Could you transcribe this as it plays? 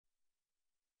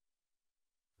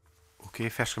Okay,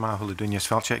 first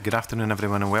good afternoon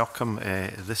everyone and welcome.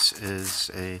 This is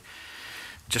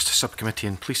just a subcommittee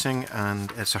in policing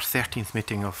and it's our 13th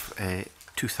meeting of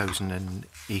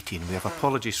 2018. We have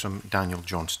apologies from Daniel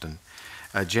Johnston.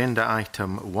 Agenda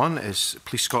item 1 is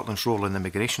Police Scotland's role in the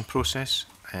immigration process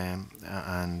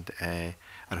and I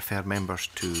refer members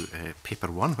to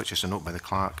paper 1, which is a note by the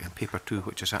clerk, and paper 2,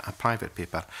 which is a private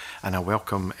paper, and I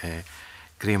welcome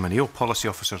Graham O'Neill, Policy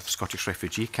Officer of the Scottish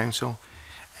Refugee Council,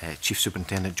 Chief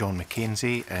Superintendent John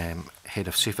Mackenzie, Head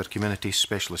of Safer Communities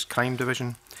Specialist Crime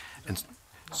Division, and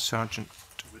Sergeant...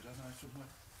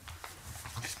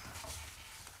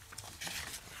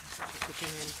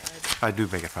 I do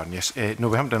beg your pardon, yes. No,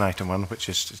 we haven't done item 1, which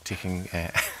is taking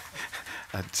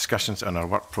discussions on our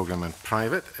work programme in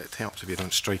private. It helps if you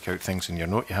don't strike out things in your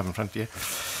note you have in front of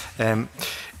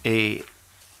you.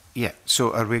 Yeah,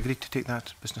 so are we agreed to take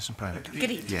that business in private?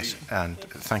 Agreed. Yes, and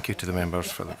thank you to the members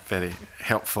for the very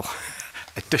helpful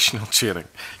additional chairing.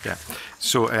 Yeah.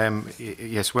 So,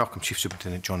 yes, welcome Chief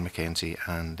Superintendent John Mackenzie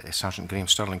and Sergeant Graham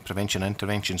Stirling, Prevention and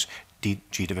Interventions,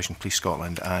 DG Division Police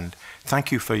Scotland. And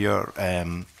thank you for your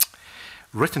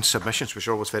written submissions, which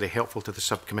are always very helpful to the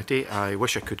subcommittee. I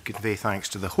wish I could convey thanks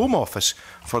to the Home Office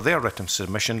for their written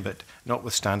submission, but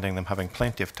notwithstanding them having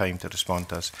plenty of time to respond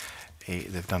to us,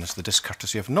 they've done us the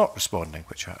discourtesy of not responding,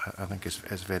 which I think is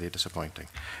very disappointing.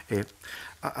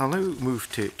 I'll now move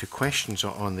to questions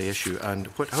on the issue, and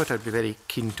what I'd be very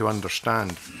keen to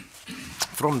understand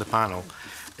from the panel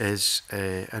is,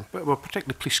 well,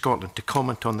 particularly Police Scotland, to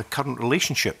comment on the current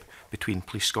relationship between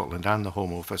Police Scotland and the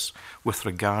Home Office with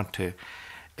regard to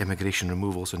immigration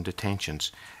removals and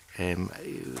detentions.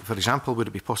 For example, would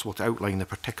it be possible to outline the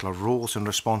particular roles and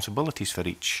responsibilities for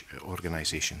each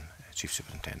organisation? Chief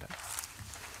Superintendent.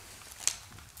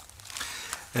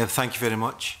 Thank you very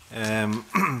much. I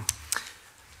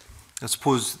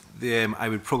suppose I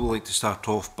would probably like to start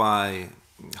off by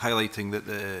highlighting that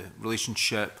the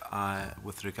relationship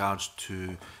with regards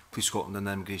to Police Scotland and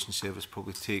the Immigration Service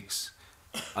probably takes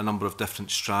a number of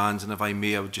different strands, and if I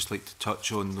may, I would just like to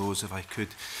touch on those if I could.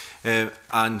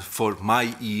 And for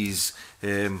my ease,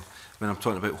 when I'm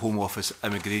talking about Home Office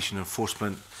immigration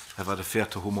enforcement, if I refer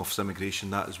to Home Office immigration,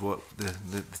 that is what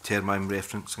the term I'm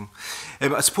referencing.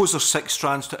 I suppose there's 6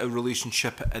 strands to our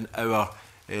relationship and our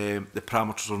the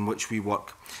parameters on which we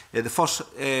work. The first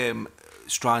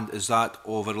strand is that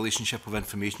of a relationship of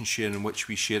information sharing, in which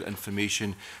we share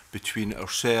information between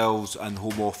ourselves and the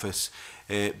Home Office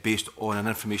based on an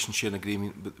information sharing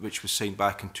agreement which was signed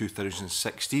back in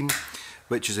 2016,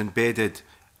 which is embedded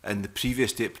in the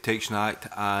previous Data Protection Act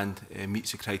and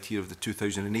meets the criteria of the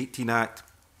 2018 Act.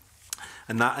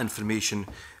 And that information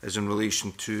is in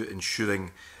relation to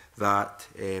ensuring that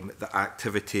the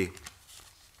activity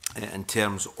in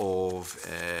terms of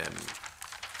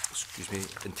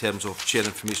sharing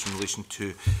information in relation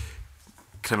to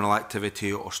criminal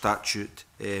activity or statute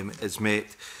is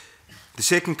met. The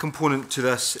second component to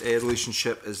this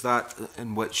relationship is that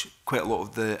in which quite a lot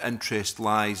of the interest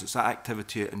lies. It's that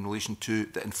activity in relation to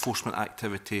the enforcement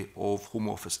activity of Home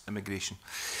Office immigration.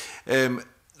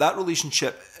 That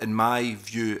relationship, in my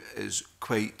view, is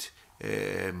quite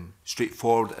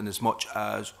straightforward in as much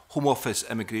as Home Office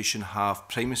immigration have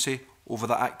primacy over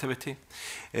that activity.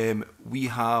 We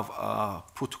have a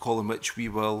protocol in which we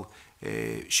will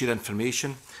share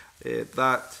information.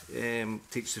 That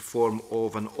takes the form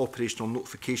of an operational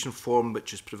notification form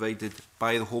which is provided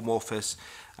by the Home Office,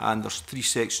 and there's 3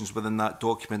 sections within that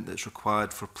document that's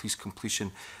required for police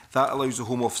completion. That allows the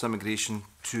Home Office immigration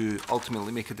to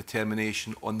ultimately make a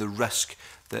determination on the risk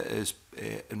that is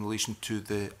in relation to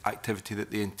the activity that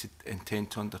they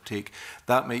intend to undertake.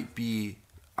 That might be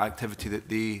activity that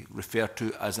they refer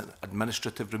to as an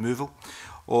administrative removal,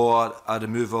 or a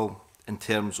removal in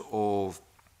terms of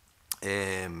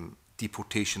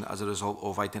deportation as a result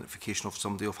of identification of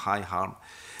somebody of high harm.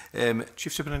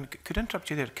 Chief Superintendent, could I interrupt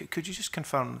you there? Could you just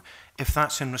confirm if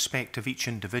that's in respect of each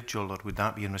individual, or would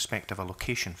that be in respect of a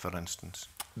location, for instance?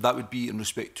 That would be in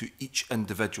respect to each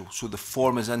individual. So the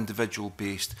form is individual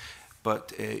based,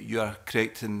 but you are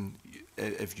correct in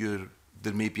if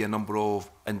there may be a number of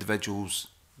individuals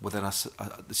within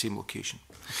the same location.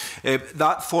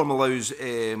 That form allows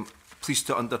police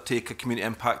to undertake a community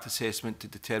impact assessment to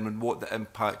determine what the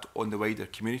impact on the wider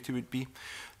community would be,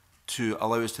 to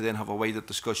allow us to then have a wider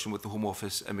discussion with the Home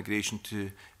Office immigration to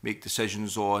make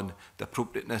decisions on the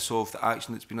appropriateness of the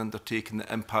action that's been undertaken,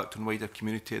 the impact on wider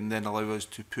community, and then allow us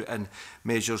to put in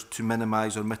measures to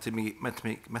minimise or mitigate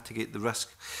the risk.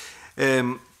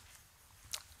 I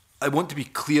want to be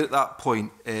clear at that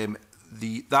point.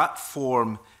 That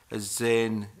form is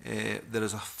then there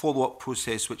is a follow-up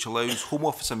process which allows Home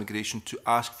Office Immigration to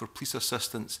ask for police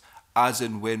assistance as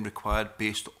and when required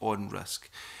based on risk.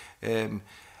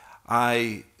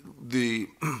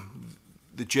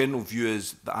 The general view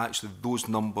is that actually those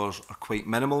numbers are quite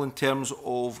minimal in terms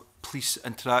of police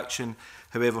interaction.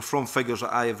 However, from figures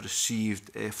that I have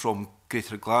received from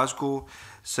Greater Glasgow,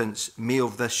 since May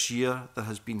of this year, there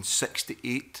has been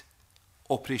 68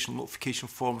 operational notification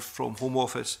forms from Home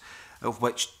Office, of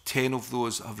which 10 of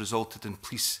those have resulted in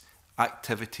police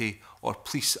activity or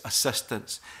police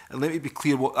assistance. And let me be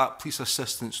clear what that police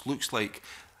assistance looks like.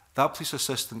 That police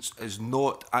assistance is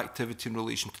not activity in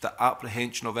relation to the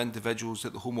apprehension of individuals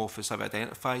that the Home Office have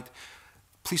identified.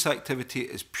 Police activity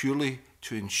is purely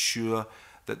to ensure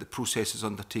that the process is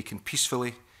undertaken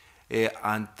peacefully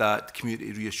and that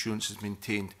community reassurance is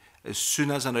maintained. As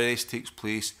soon as an arrest takes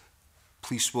place,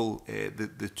 police will,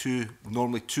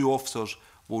 normally two officers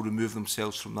will remove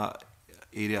themselves from that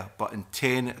area. But in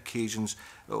 10 occasions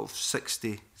of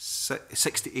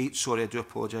 68, sorry, I do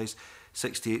apologise,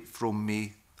 68 from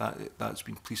May, that's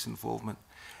been police involvement.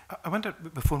 I wonder,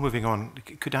 before moving on,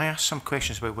 could I ask some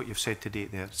questions about what you've said to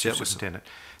date there, Superintendent?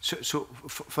 So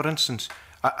for instance,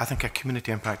 I think a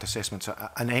community impact assessment's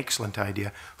an excellent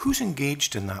idea. Who's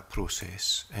engaged in that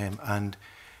process? And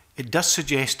it does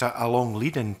suggest a long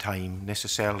lead-in time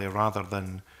necessarily, rather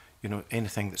than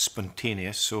anything that's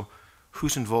spontaneous. So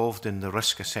who's involved in the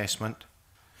risk assessment?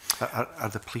 Are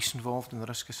the police involved in the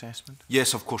risk assessment?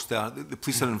 Yes, of course they are. The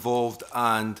police are involved,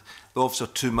 and the officer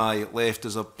to my left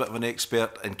is a bit of an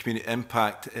expert in community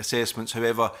impact assessments.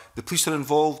 However, the police are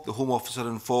involved, the Home Office are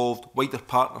involved, wider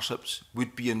partnerships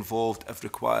would be involved if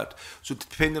required. So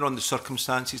depending on the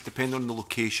circumstances, depending on the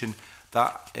location,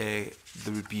 that there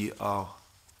would be a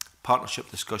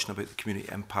partnership discussion about the community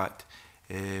impact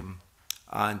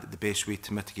and the best way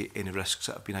to mitigate any risks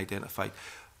that have been identified.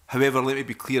 However, let me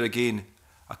be clear again,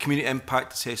 a community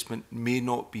impact assessment may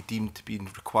not be deemed to be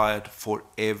required for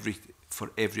every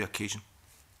occasion.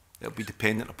 It will be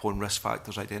dependent upon risk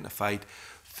factors identified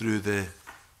through the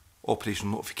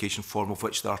operational notification form, of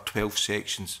which there are 12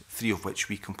 sections, 3 of which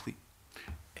we complete.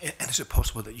 And is it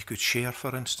possible that you could share,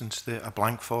 for instance, a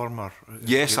blank form, or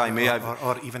yes, I may,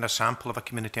 or even a sample of a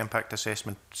community impact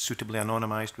assessment suitably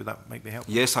anonymised? Would that might be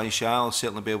helpful? Yes, I shall. I'll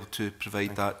certainly be able to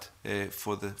provide that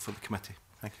for the committee.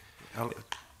 Thank you.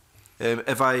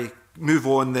 If I move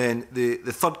on then, the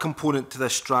third component to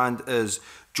this strand is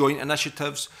joint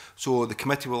initiatives. So the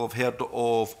committee will have heard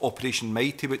of Operation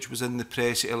Mighty, which was in the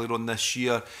press earlier on this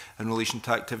year in relation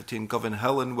to activity in Govan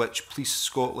Hill, in which Police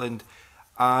Scotland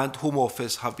and Home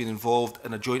Office have been involved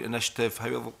in a joint initiative.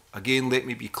 However, again, let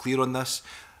me be clear on this.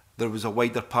 There was a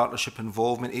wider partnership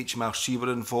involvement. HMRC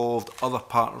were involved, other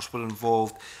partners were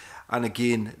involved. And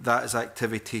again, that is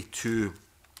activity to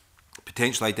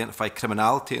potentially identify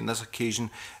criminality. On this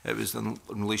occasion, it was in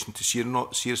relation to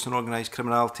serious and organised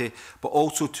criminality, but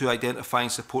also to identify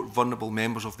and support vulnerable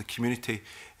members of the community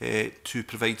to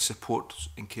provide support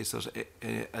in case there's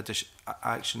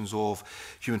actions of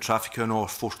human trafficking or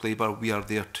forced labour. We are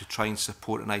there to try and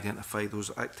support and identify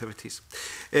those activities.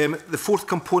 The fourth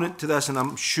component to this, and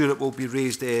I'm sure it will be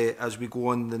raised as we go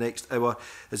on the next hour,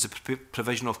 is the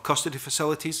provision of custody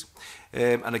facilities.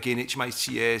 And again,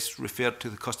 HMICS referred to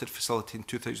the custody facility in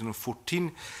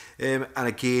 2014. And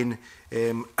again,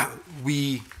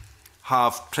 we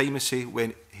have primacy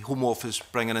when Home Office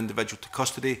bring an individual to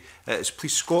custody. It is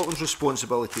Police Scotland's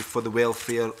responsibility for the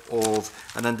welfare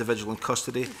of an individual in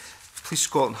custody. Police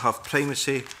Scotland have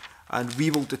primacy, and we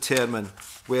will determine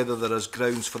whether there is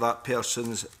grounds for that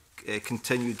person's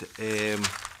continued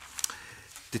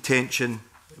detention.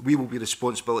 We will be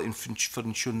responsible for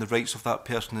ensuring the rights of that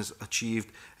person is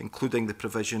achieved, including the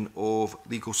provision of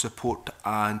legal support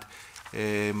and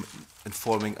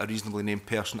informing a reasonably named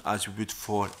person as we would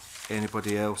for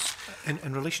anybody else.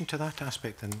 In relation to that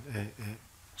aspect, then,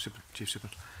 Chief Super,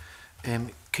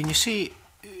 can you say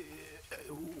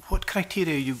what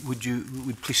criteria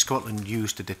would Police Scotland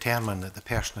use to determine that the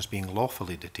person is being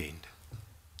lawfully detained?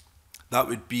 That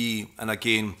would be, and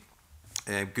again,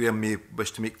 Graham may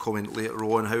wish to make comment later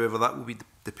on, however, that will be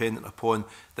dependent upon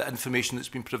the information that's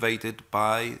been provided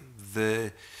by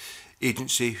the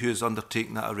agency who has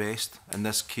undertaken that arrest, in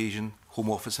this occasion Home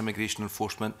Office Immigration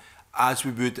Enforcement, as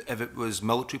we would if it was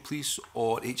military police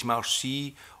or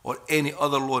HMRC or any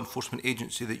other law enforcement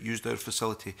agency that used our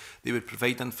facility. They would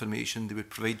provide information, they would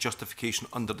provide justification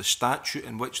under the statute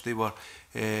in which they were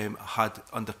had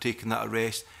undertaken that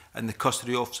arrest, and the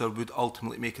custody officer would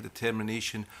ultimately make a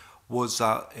determination, was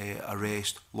that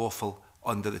arrest lawful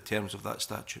under the terms of that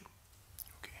statute.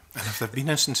 Okay. And have there been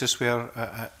instances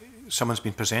where someone's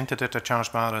been presented at a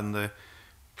charge bar and the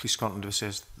Police Scotland who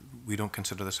says we don't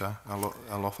consider this a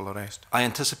lawful arrest? I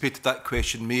anticipated that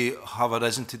question may have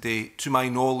arisen today. To my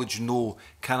knowledge, no.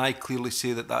 Can I clearly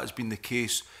say that that has been the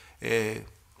case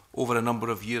over a number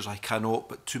of years? I cannot,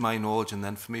 but to my knowledge and the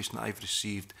information that I've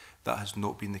received, that has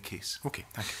not been the case. Okay,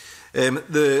 thank you.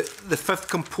 The fifth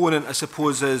component, I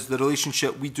suppose, is the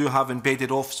relationship. We do have embedded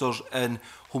officers in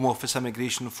Home Office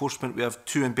Immigration Enforcement. We have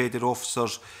 2 embedded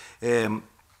officers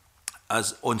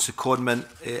as on secondment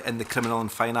in the criminal and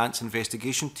finance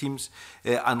investigation teams,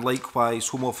 and likewise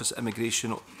Home Office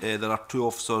Immigration, there are 2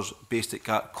 officers based at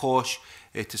Gartcosh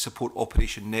to support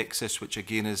Operation Nexus, which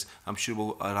again is, I'm sure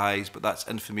will arise, but that's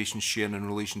information sharing in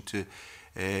relation to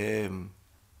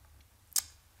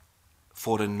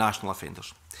foreign national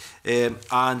offenders.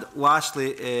 And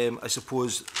lastly, I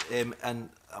suppose,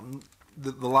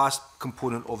 the last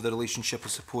component of the relationship, I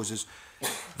suppose, is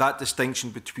that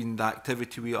distinction between the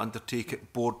activity we undertake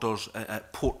at borders,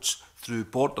 at ports through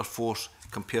Border Force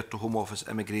compared to Home Office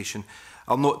Immigration.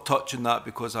 I'll not touch on that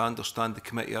because I understand the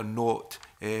committee are not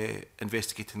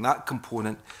investigating that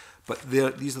component, but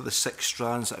these are the 6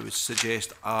 strands that I would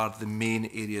suggest are the main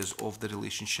areas of the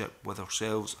relationship with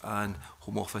ourselves and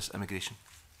Home Office Immigration.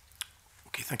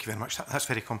 Okay, thank you very much. That's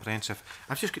very comprehensive.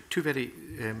 I've just got 2 very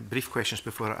brief questions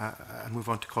before I move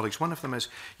on to colleagues. One of them is,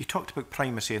 you talked about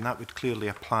primacy, and that would clearly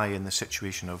apply in the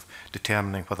situation of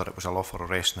determining whether it was a lawful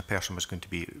arrest and the person was going to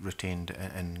be retained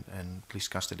in police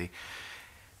custody.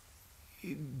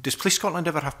 Does Police Scotland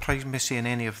ever have primacy in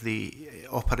any of the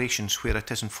operations where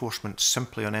it is enforcement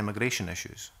simply on immigration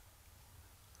issues?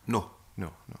 No.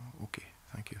 No, okay,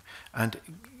 thank you. And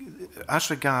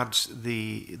as regards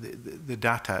the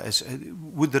data,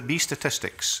 would there be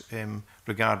statistics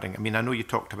regarding, I mean, I know you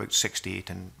talked about 68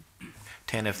 and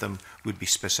 10 of them would be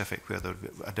specific where there would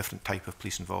be a different type of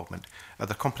police involvement. Are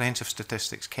there comprehensive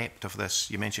statistics kept of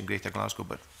this? You mentioned Greater Glasgow,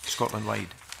 but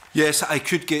Scotland-wide? Yes, I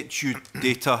could get you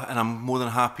data, and I'm more than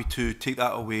happy to take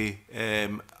that away.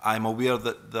 I'm aware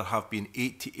that there have been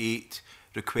 88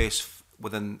 requests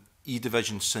within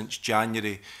E-Division since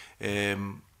January.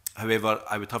 However,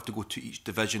 I would have to go to each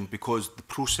division because the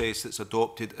process that's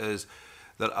adopted is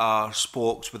there are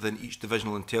SPOCs within each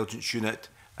divisional intelligence unit,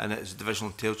 and it is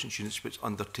divisional intelligence units which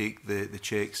undertake the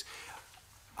checks.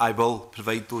 I will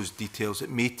provide those details. It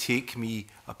may take me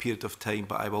a period of time,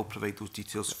 but I will provide those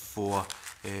details for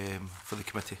the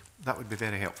committee. That would be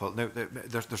very helpful. Now,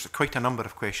 there's quite a number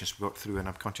of questions we got through, and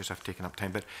I'm conscious I've taken up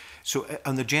time. But so,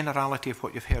 on the generality of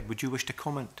what you've heard, would you wish to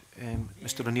comment,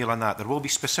 Mr. O'Neill, on that? There will be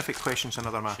specific questions on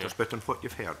other matters, but on what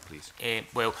you've heard, please.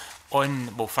 Well,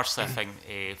 firstly, I think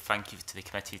thank you to the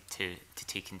committee to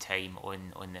taking time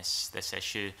on this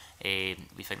issue.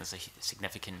 We think there's a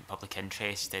significant public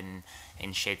interest in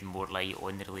shedding more light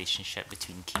on the relationship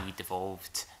between key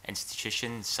devolved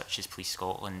institutions such as Police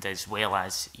Scotland, as well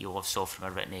as you'll have saw from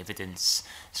our written evidence,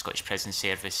 Scottish Prison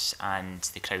Service and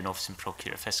the Crown Office and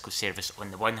Procurator Fiscal Service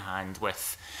on the one hand,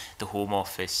 with the Home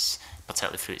Office,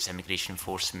 particularly through its immigration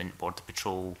enforcement, border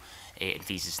patrol, and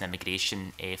visas and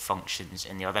immigration functions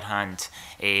on the other hand.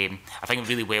 I think I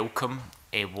really welcome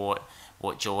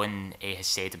what John has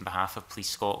said on behalf of Police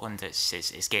Scotland.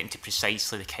 It's getting to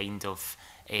precisely the kind of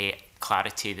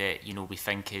clarity that we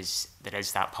think there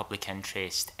is that public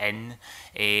interest in.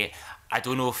 I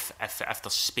don't know if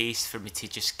there's space for me to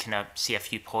just kind of say a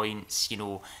few points,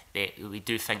 that we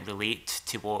do think relate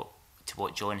to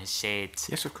what John has said.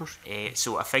 Yes, of course.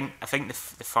 So I think the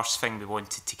first thing we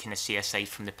wanted to kind of say, aside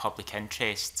from the public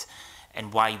interest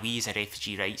and why we as a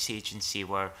refugee rights agency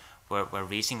were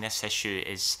raising this issue,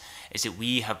 is that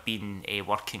we have been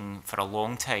working for a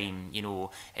long time,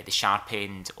 at the sharp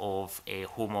end of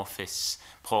Home Office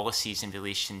policies in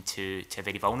relation to a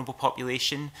very vulnerable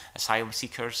population, asylum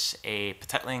seekers,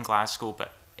 particularly in Glasgow,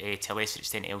 but to a lesser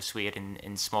extent elsewhere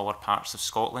in smaller parts of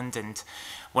Scotland. And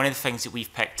one of the things that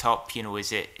we've picked up,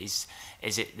 is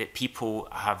it that people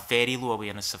have very low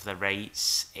awareness of their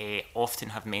rights, often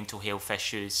have mental health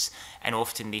issues, and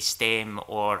often they stem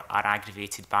or are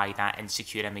aggravated by that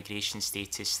insecure immigration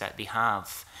status that they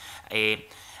have.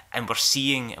 And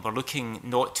we're looking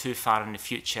not too far in the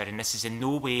future, and this is in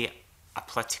no way a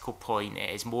political point. It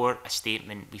is more a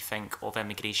statement, we think, of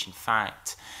immigration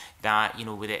fact, that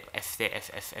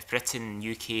if Britain,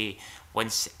 UK,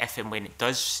 if and when it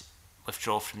does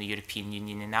withdraw from the European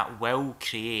Union, and that will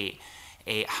create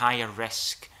a higher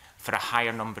risk for a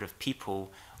higher number of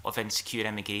people of insecure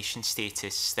immigration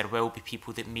status. There will be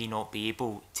people that may not be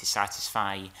able to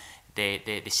satisfy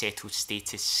the settled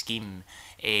status scheme.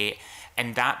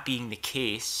 And that being the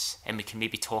case, and we can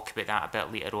maybe talk about that a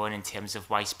bit later on in terms of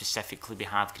why specifically we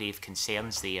have grave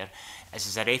concerns there,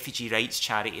 as a refugee rights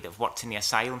charity that have worked in the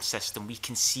asylum system, we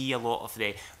can see a lot of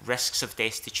the risks of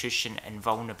destitution and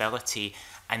vulnerability,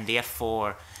 and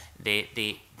therefore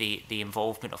the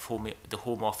involvement of the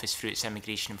Home Office through its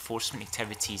immigration enforcement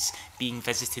activities being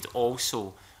visited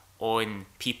also on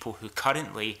people who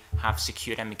currently have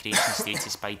secure immigration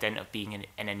status by dint of being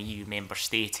in an EU member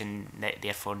state and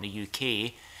therefore in the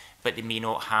UK, but they may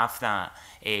not have that.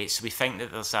 So we think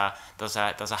that there's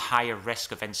a higher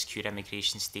risk of insecure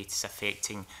immigration status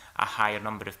affecting a higher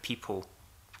number of people.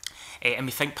 And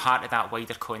we think part of that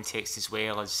wider context as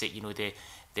well is that, you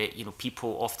know,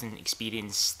 people often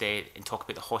experience and talk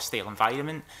about the hostile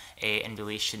environment in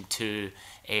relation to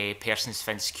persons of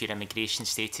insecure immigration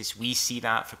status. We see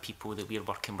that for people that we're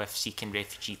working with seeking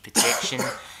refugee protection,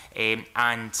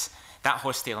 and that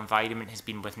hostile environment has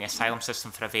been within the asylum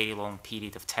system for a very long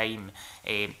period of time.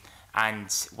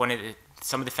 And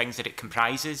some of the things that it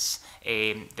comprises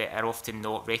that are often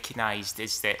not recognised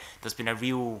is that there's been a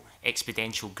real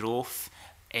exponential growth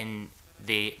in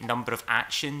the number of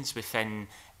actions within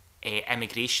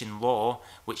immigration law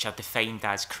which are defined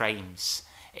as crimes,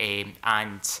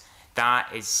 and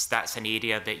that's an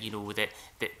area that, you know,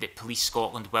 that Police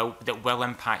Scotland will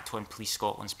impact on Police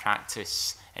Scotland's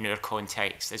practice in our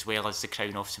context, as well as the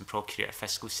Crown Office and Procurator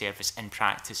Fiscal Service. In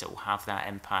practice, it will have that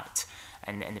impact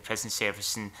in the prison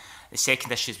service. And the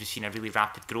second issue is we've seen a really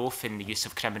rapid growth in the use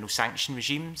of criminal sanction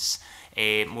regimes,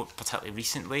 more particularly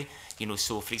recently. You know,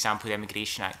 so for example, the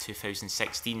Immigration Act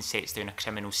 2016 sets down a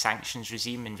criminal sanctions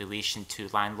regime in relation to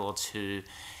landlords who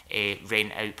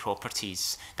rent out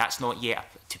properties. That's not yet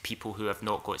to people who have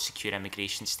not got secure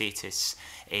immigration status.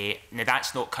 Now,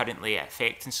 that's not currently in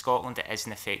effect in Scotland. It is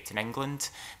in effect in England,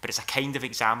 but it's a kind of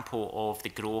example of the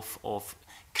growth of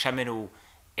criminal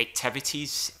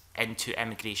activities into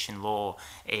immigration law.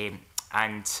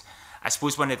 And I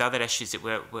suppose one of the other issues that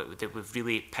we've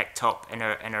really picked up in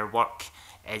our work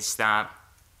is that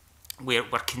we're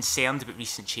concerned about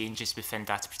recent changes within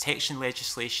data protection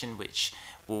legislation, which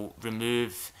will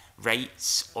remove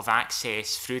rights of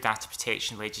access through data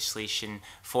protection legislation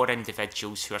for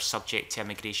individuals who are subject to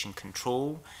immigration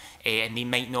control, and they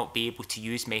might not be able to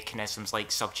use mechanisms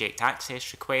like subject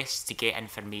access requests to get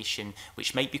information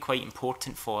which might be quite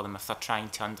important for them if they're trying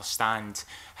to understand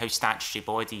how statutory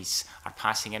bodies are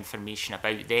passing information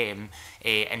about them,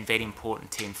 and very important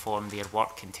to inform their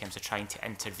work in terms of trying to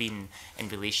intervene in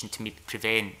relation to maybe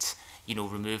prevent, you know,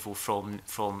 removal from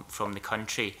the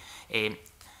country.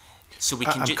 So we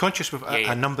can I'm conscious of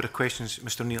a number of questions,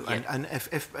 Mr. Neil, and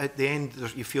if at the end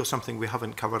you feel something we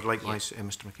haven't covered, likewise,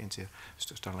 Mr. Mackenzie,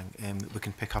 Mr. Stirling, we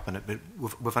can pick up on it. But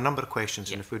we've a number of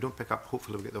questions, and if we don't pick up,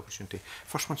 hopefully we'll get the opportunity.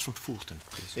 First one's from Fulton,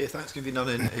 please. Thanks, Convener,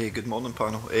 and good morning,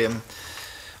 panel.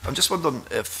 I'm just wondering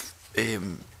if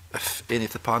any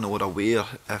of the panel are aware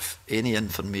if any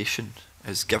information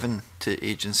is given to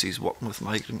agencies working with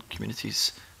migrant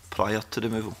communities prior to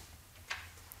removal.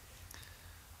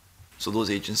 So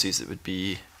those agencies that would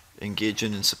be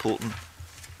engaging and supporting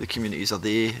the communities, are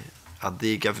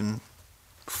they given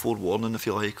forewarning, if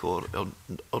you like, or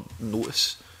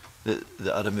notice that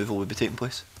a removal would be taking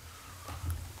place?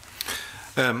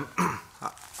 I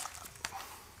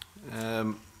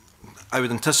would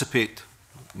anticipate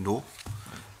no.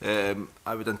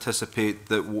 I would anticipate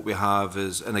that what we have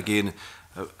is, and again,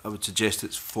 I would suggest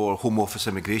it's for Home Office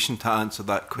Immigration to answer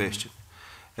that question.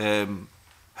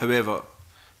 However,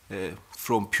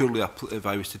 from purely, if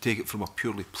I was to take it from a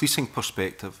purely policing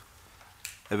perspective,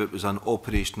 if it was an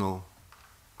operational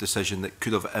decision that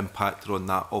could have impacted on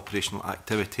that operational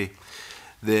activity,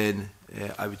 then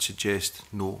I would suggest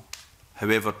no.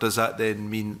 However, does that then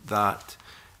mean that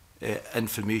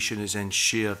information is then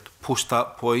shared post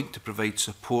that point to provide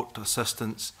support,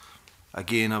 assistance?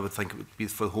 Again, I would think it would be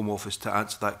for the Home Office to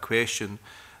answer that question,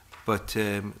 but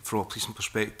from a policing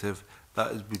perspective,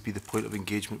 that would be the point of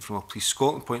engagement from a Police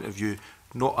Scotland point of view,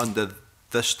 not under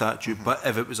this statute, but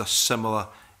if it was a similar,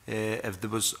 if there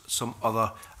was some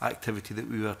other activity that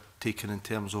we were taking in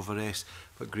terms of arrest.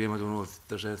 But Graham, I don't know if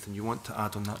there's anything you want to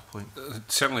add on that point.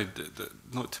 Certainly,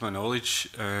 not to my knowledge.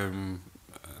 I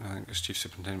think as Chief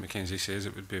Superintendent Mackenzie says,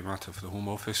 it would be a matter for the Home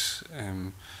Office.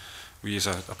 We as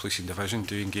a policing division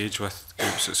do engage with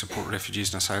groups that support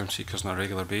refugees and asylum seekers on a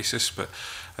regular basis, but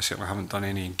I certainly haven't done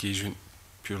any engagement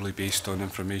purely based on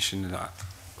information that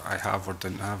I have or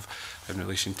didn't have in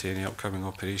relation to any upcoming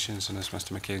operations. And as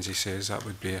Mr Mackenzie says, that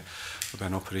would be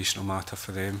an operational matter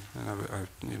for them, and I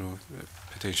you know,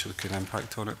 potentially could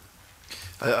impact on it.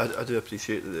 I do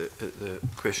appreciate that the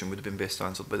question would have been best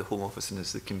answered by the Home Office, and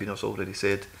as the convener's already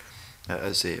said,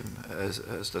 it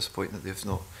is disappointing that they've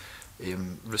not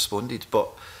responded. But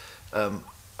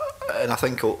and I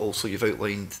think also you've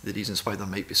outlined the reasons why there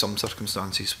might be some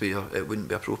circumstances where it wouldn't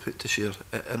be appropriate to share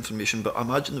information, but I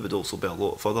imagine there would also be a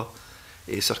lot of other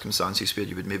circumstances where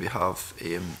you would maybe have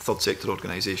third sector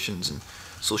organisations and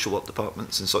social work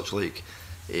departments and such like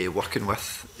working with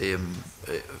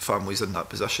families in that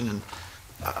position. And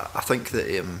I think that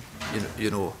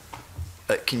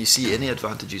can you see any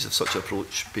advantages of such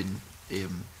approach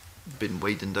being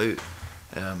widened out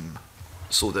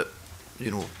so that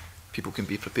people can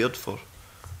be prepared for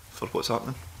what's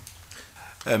happening?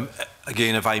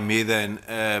 Again, if I may then,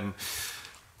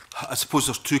 I suppose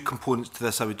there's two components to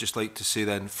this I would just like to say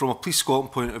then. From a Police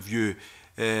Scotland point of view,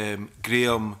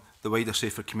 Graham, the wider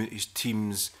Safer Communities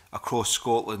teams across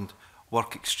Scotland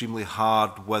work extremely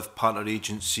hard with partner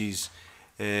agencies,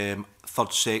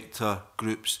 third sector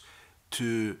groups,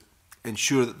 to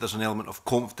ensure that there's an element of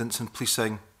confidence in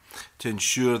policing, to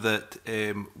ensure that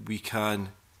we can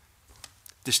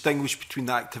distinguish between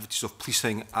the activities of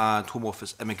policing and Home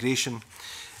Office immigration,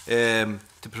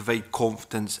 to provide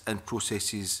confidence in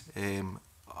processes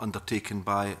undertaken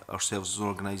by ourselves as an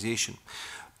organisation.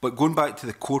 But going back to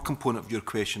the core component of your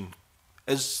question,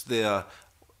 is there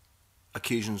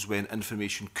occasions when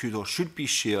information could or should be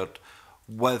shared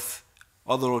with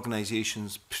other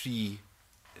organisations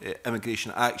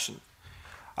pre-immigration action?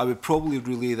 I would probably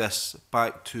relay this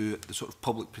back to the sort of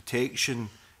public protection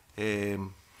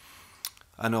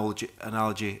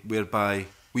analogy whereby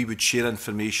we would share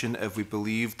information if we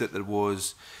believed that there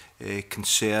was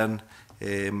concern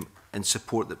and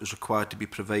support that was required to be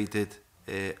provided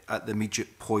at the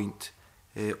immediate point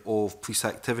of police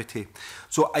activity.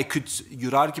 So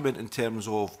your argument in terms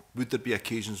of would there be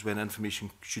occasions when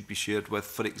information should be shared with,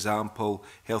 for example,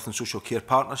 health and social care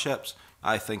partnerships,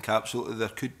 I think absolutely there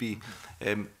could be.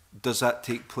 Does that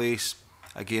take place?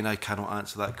 Again, I cannot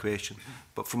answer that question.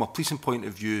 But from a policing point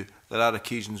of view, there are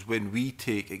occasions when we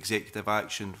take executive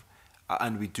action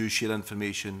and we do share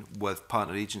information with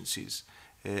partner agencies,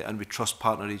 and we trust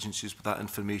partner agencies with that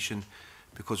information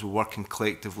because we're working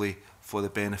collectively for the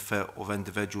benefit of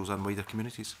individuals and wider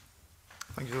communities.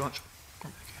 Thank you very much.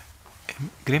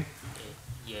 Graham?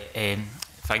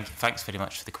 Thanks very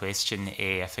much for the question.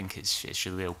 I think it's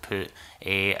really well put.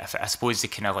 I suppose the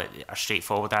kind of a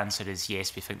straightforward answer is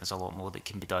yes, we think there's a lot more that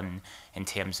can be done in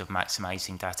terms of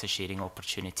maximising data sharing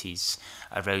opportunities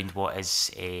around what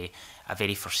is a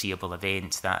very foreseeable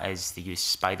event, that is the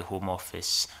use by the Home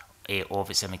Office of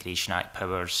its Immigration Act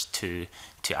powers to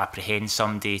apprehend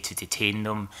somebody, to detain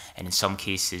them, and in some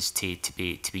cases to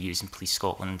be using Police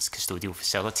Scotland's custodial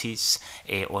facilities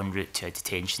en route to a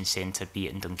detention centre, be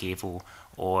it in Dungavel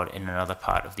or in another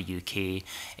part of the UK.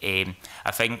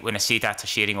 I think when I say data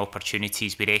sharing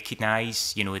opportunities, we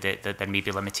recognise, that there may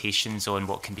be limitations on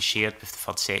what can be shared with the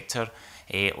third sector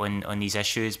on these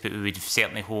issues, but we would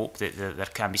certainly hope that there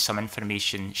can be some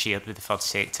information shared with the third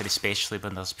sector, especially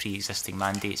when there's pre-existing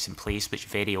mandates in place, which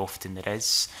very often there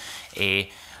is.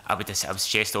 I would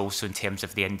suggest also in terms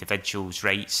of the individual's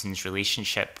rights and his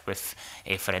relationship with,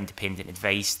 for independent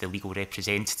advice, the legal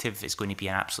representative is going to be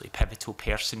an absolutely pivotal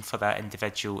person for that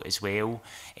individual as well.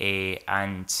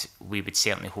 And we would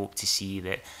certainly hope to see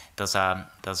that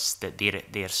that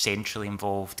they're centrally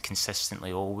involved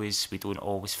consistently always. We don't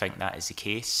always think that is the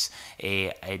case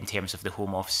in terms of the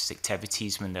Home Office's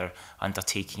activities when they're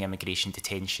undertaking immigration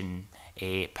detention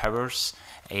powers.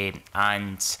 And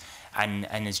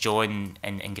as John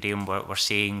and Graham were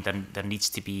saying, there needs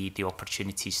to be the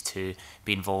opportunities to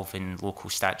be involved in local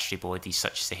statutory bodies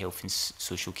such as the Health and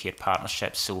Social Care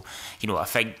Partnerships. So, I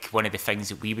think one of the things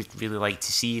that we would really like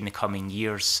to see in the coming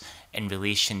years in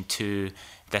relation to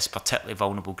this particularly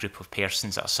vulnerable group of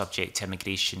persons that are subject to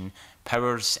immigration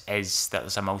powers is that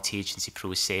there's a multi-agency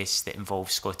process that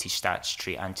involves Scottish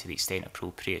statutory and, to the extent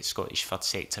appropriate, Scottish third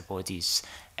sector bodies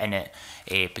in it,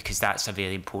 because that's a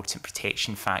very important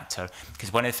protection factor.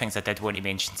 Because one of the things I did want to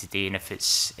mention today, and if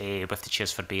it's with the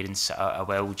Chair's forbearance, I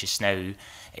will just now,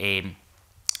 and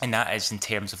that is in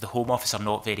terms of the Home Office are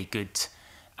not very good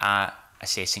at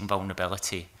assessing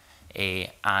vulnerability.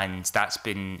 And that's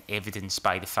been evidenced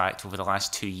by the fact over the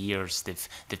last 2 years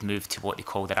they've moved to what they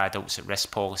call their adults at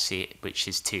risk policy, which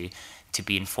is to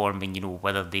be informing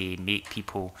whether they make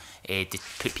people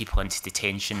put people into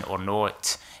detention or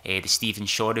not. The Stephen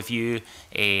Shaw review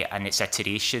and its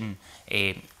iteration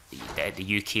at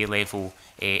the UK level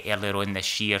earlier on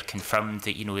this year confirmed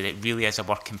that that it really is a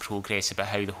work in progress about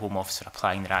how the Home Office are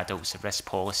applying their adults at risk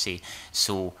policy.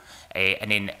 So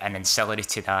and then an ancillary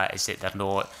to that is that they're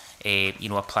not you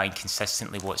know, applying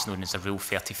consistently what's known as a Rule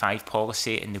 35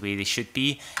 policy in the way they should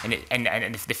be. And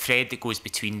the thread that goes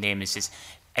between them is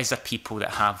there people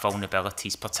that have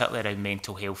vulnerabilities, particularly around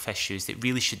mental health issues, that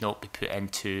really should not be put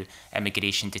into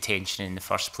immigration detention in the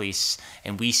first place.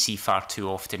 And we see far too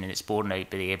often, and it's borne out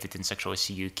by the evidence across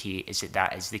the UK, is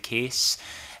that is the case.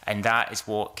 And that is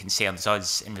what concerns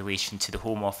us in relation to the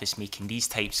Home Office making these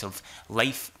types of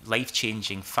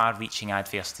life-changing, far-reaching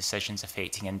adverse decisions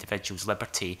affecting individuals'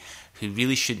 liberty, who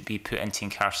really shouldn't be put into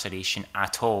incarceration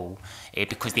at all,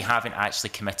 because they haven't actually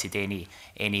committed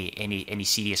any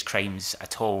serious crimes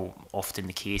at all. Often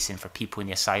the case, and for people in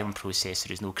the asylum process,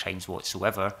 there is no crimes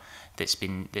whatsoever that's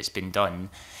been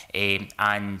done,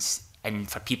 and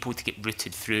for people to get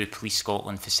routed through Police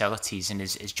Scotland facilities, and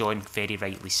as John very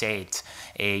rightly said,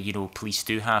 you know, police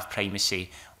do have primacy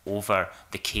over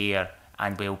the care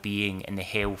and well-being and the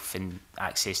health and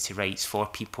access to rights for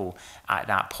people at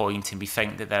that point. And we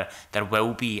think that there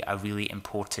will be a really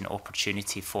important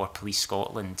opportunity for Police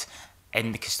Scotland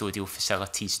in the custodial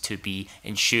facilities to be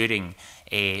ensuring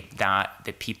that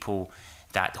the people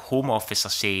that the Home Office are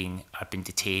saying have been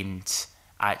detained,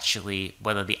 actually,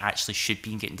 whether they actually should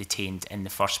be getting detained in the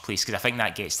first place. Because I think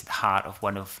that gets to the heart of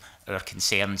one of our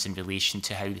concerns in relation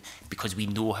to how, because we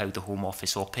know how the Home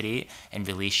Office operate in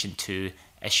relation to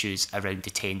issues around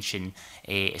detention.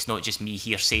 It's not just me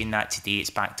here saying that today,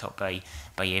 it's backed up by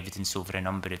evidence over a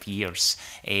number of years.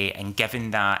 And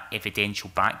given that evidential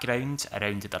background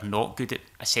around that they're not good at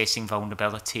assessing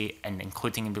vulnerability, and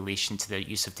including in relation to the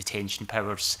use of detention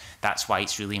powers, that's why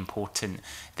it's really important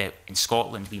that in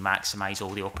Scotland we maximise all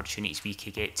the opportunities we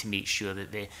could get to make sure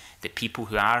that the people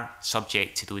who are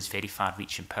subject to those very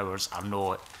far-reaching powers are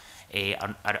not,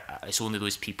 it's only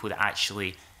those people that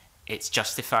actually it's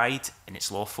justified and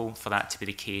it's lawful for that to be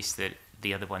the case, that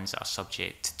they are the ones that are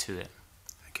subject to it.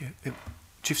 Thank you.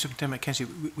 Chief Superintendent Mackenzie,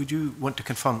 would you want to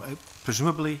confirm,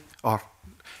 presumably, or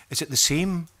is it the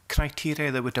same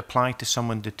criteria that would apply to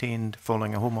someone detained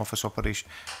following a Home Office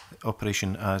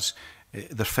operation as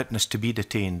their fitness to be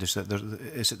detained? Is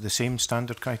it the same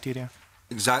standard criteria?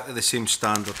 Exactly the same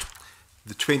standard.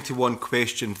 The 21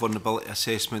 question vulnerability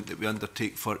assessment that we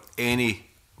undertake for any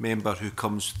member who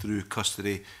comes through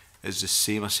custody is the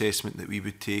same assessment that we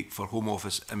would take for Home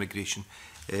Office immigration.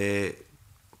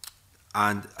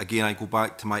 And again, I go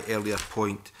back to my earlier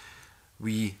point,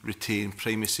 we retain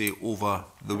primacy over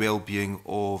the well-being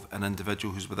of an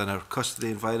individual who's within our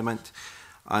custody environment.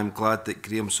 I'm glad that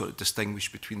Graham sort of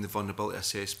distinguished between the vulnerability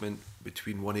assessment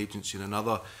between one agency and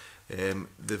another.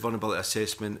 The vulnerability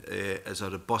assessment is a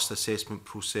robust assessment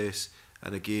process,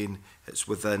 and again, it's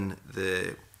within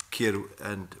the care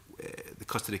and the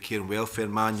Custody Care and Welfare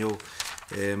Manual.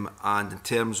 And in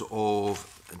terms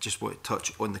of, I just want to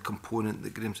touch on the component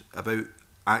that Graham's about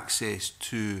access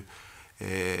to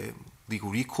legal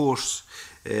recourse.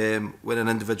 When an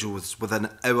individual is within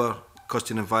our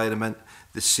custody environment,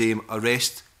 the same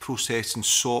arrest process and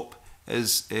SOP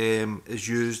is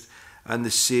used, and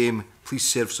the same Police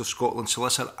Service of Scotland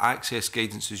solicitor access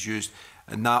guidance is used.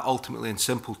 And that ultimately, in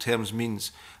simple terms,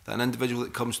 means that an individual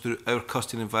that comes through our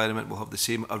custody environment will have the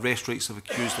same arrest rights of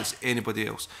accused as anybody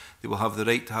else. They will have the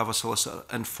right to have a solicitor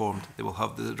informed. They will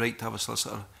have the right to have a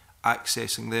solicitor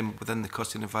accessing them within the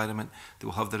custody environment. They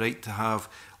will have the right to have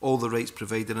all the rights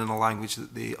provided in a language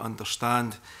that they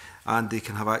understand, and they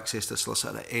can have access to a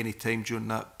solicitor at any time during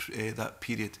that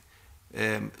period.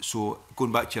 So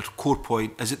going back to your core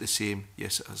point, is it the same?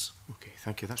 Yes, it is. Okay,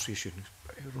 thank you. That's reassuring.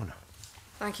 Rona.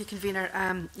 Thank you,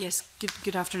 Convener. Yes,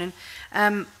 good afternoon.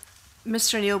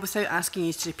 Mr O'Neill, without asking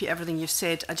you to repeat everything you've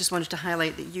said, I just wanted to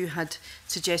highlight that you had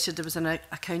suggested there was an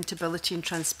accountability and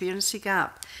transparency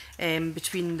gap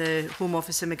between the Home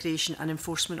Office immigration and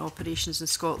enforcement operations in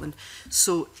Scotland.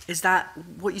 So is that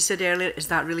what you said earlier, is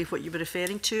that really what you were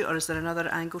referring to, or is there another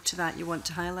angle to that you want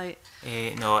to highlight?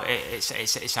 No,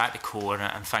 it's at the core,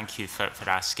 and thank you for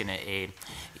asking it.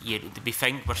 We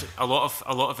think a lot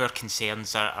of our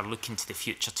concerns are looking to the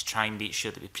future to try and make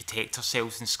sure that we protect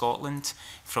ourselves in Scotland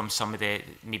from some of the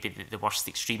worst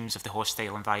extremes of the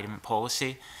hostile environment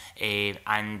policy,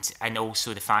 and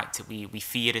also the fact that we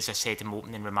fear, as I said in my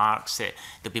opening remarks, that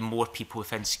there'll be more people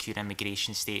with insecure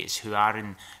immigration status who are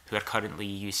currently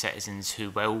EU citizens who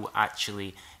will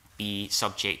actually be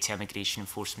subject to immigration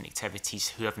enforcement activities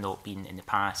who have not been in the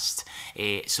past.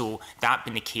 So that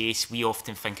being the case, we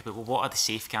often think about, well, what are the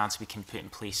safeguards we can put in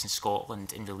place in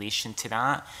Scotland in relation to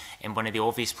that? And one of the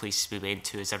obvious places we went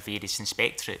to is our various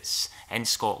inspectorates in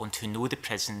Scotland who know the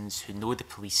prisons, who know the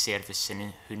police service,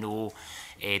 and who know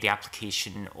the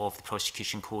application of the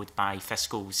prosecution code by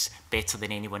fiscals better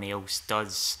than anyone else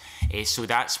does. So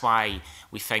that's why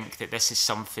we think that this is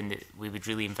something that we would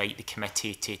really invite the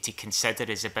committee to consider,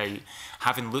 is about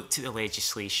having looked at the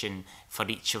legislation for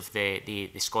each of the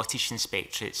Scottish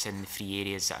inspectorates in the 3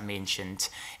 areas that I mentioned.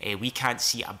 We can't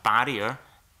see a barrier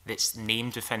that's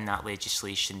named within that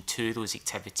legislation to those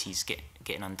activities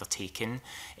getting undertaken.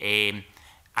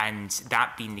 And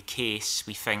that being the case,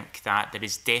 we think that there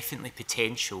is definitely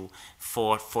potential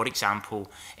for example,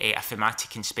 a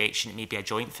thematic inspection. It may be a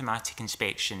joint thematic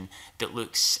inspection that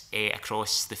looks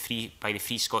across the three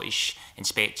Scottish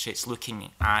inspectorates, looking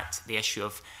at the issue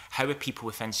of how are people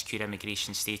with insecure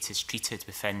immigration status treated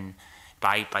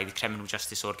by the criminal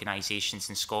justice organisations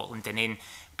in Scotland. And then,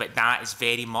 but that is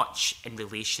very much in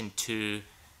relation to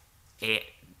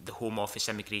the Home Office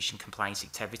immigration compliance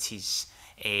activities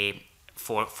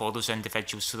for those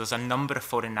individuals. So there's a number of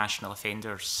foreign national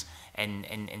offenders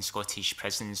in Scottish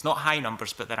prisons, not high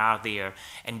numbers, but there are there.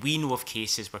 And we know of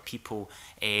cases where people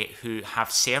who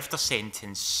have served a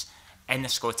sentence in a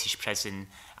Scottish prison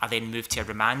are then moved to a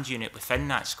remand unit within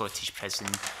that Scottish prison,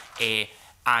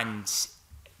 and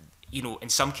you know, in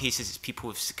some cases it's people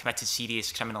who've committed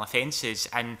serious criminal offences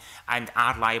and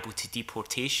are liable to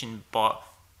deportation, but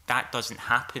that doesn't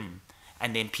happen.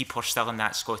 And then people are still in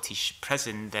that Scottish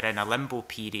prison, they're in a limbo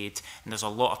period, and there's a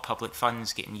lot of public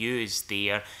funds getting used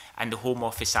there, and the Home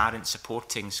Office aren't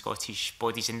supporting Scottish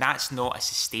bodies, and that's not a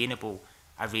sustainable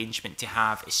arrangement to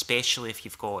have, especially if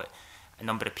you've got a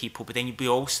number of people. But then we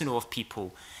also know of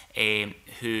people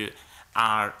who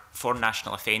are foreign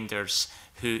national offenders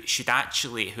who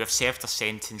have served a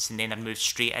sentence and then are moved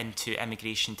straight into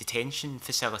immigration detention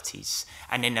facilities,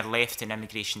 and then they're left in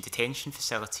immigration detention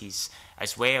facilities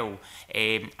as well.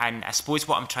 And I suppose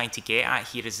what I'm trying to get at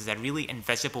here is there's a really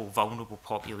invisible, vulnerable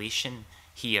population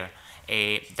here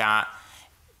that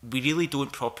we really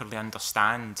don't properly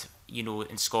understand. You know,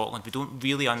 in Scotland, we don't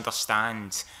really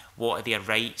understand what are their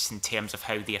rights in terms of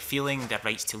how they are feeling, their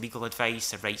rights to legal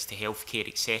advice, their rights to healthcare,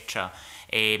 etc.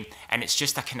 And it's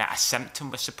just a kind of a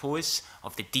symptom, I suppose,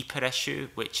 of the deeper issue,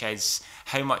 which is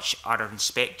how much are our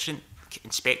inspection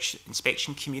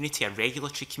community, our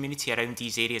regulatory community around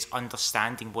these areas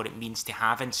understanding what it means to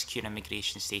have insecure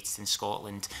immigration status in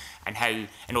Scotland, and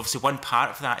obviously one part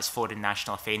of that is foreign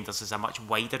national offenders. There's a much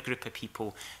wider group of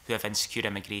people who have insecure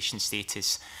immigration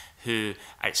status who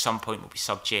at some point will be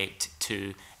subject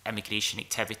to immigration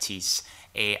activities,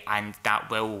 and that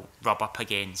will rub up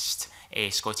against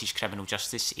Scottish criminal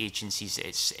justice agencies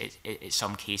in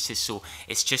some cases. So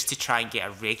it's just to try and get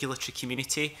a regulatory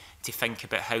community to think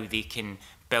about how they can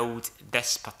build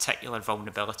this particular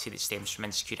vulnerability that stems from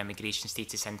insecure immigration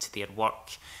status into their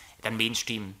work, their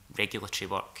mainstream regulatory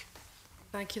work.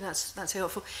 Thank you, that's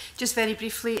helpful. Just very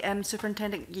briefly,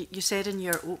 Superintendent, you said in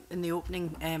the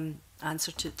opening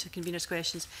answer to conveners'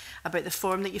 questions about the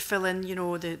form that you fill in, you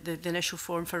know, the initial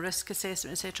form for risk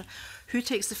assessment, etc. Who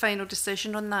takes the final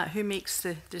decision on that? Who makes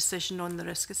the decision on the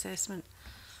risk assessment?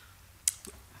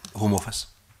 Home Office.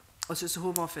 Oh, so it's the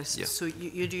Home Office. Yeah. So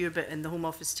you do your bit and the Home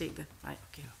Office take the... Right,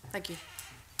 okay. Thank you.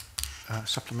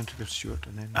 Supplementary, Stuart,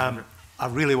 and then... I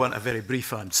really want a very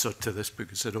brief answer to this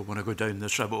because I don't want to go down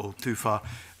this rabbit hole too far.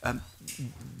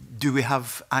 Do we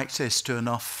have access to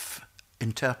enough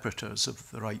interpreters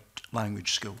of the right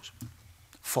language skills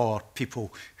for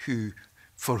people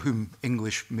for whom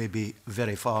English may be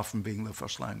very far from being their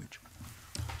first language?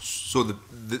 So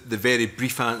the very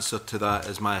brief answer to that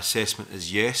is my assessment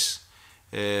is yes.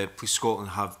 Police Scotland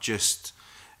have just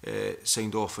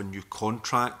signed off a new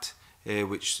contract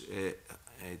which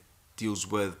deals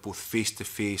with both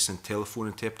face-to-face and telephone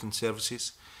interpreting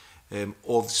services.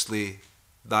 Obviously,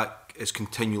 that is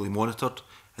continually monitored,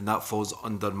 and that falls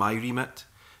under my remit.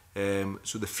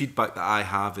 So the feedback that I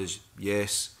have is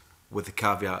yes, with the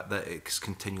caveat that it's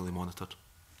continually monitored.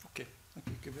 Okay,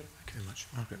 thank you very much.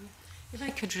 Margaret. If I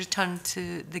could return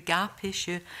to the gap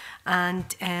issue,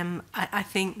 and I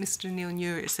think, Mr Neil, in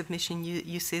your submission,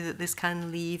 you say that this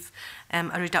can leave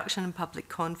a reduction in public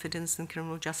confidence in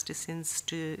criminal justice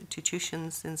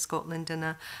institutions in Scotland and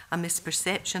a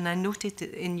misperception. I noted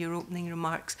in your opening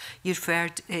remarks you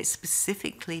referred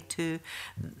specifically to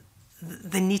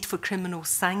the need for criminal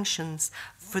sanctions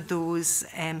for those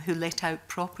who let out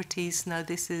properties. Now,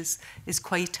 this is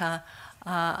quite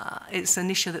it's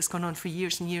an issue that's gone on for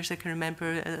years and years. I can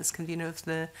remember as convener of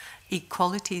the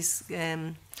Equalities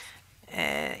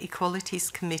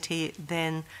Committee,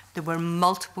 then there were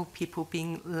multiple people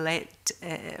being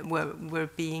were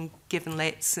being given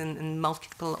lets in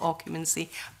multiple occupancy,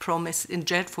 promise in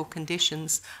dreadful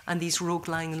conditions, and these rogue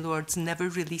landlords never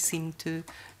really seemed to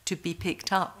to be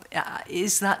picked up.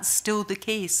 Is that still the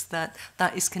case, that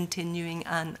that is continuing,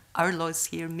 and our laws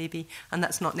here maybe, and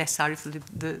that's not necessarily for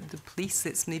the police,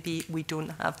 it's maybe we don't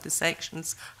have the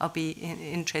sections. I'll be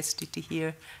interested to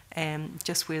hear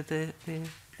just where the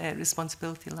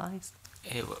responsibility lies.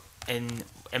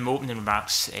 In my opening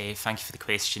remarks, thank you for the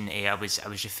question. I was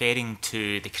referring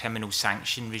to the criminal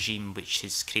sanction regime which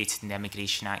is created in the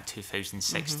Immigration Act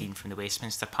 2016 from the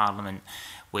Westminster Parliament,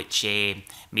 which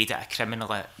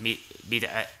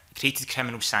created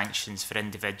criminal sanctions for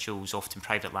individuals, often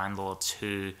private landlords,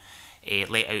 who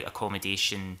let out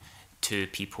accommodation to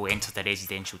people, entered a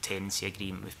residential tenancy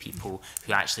agreement with people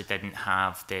who actually didn't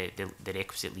have the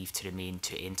requisite leave to remain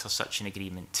to enter such an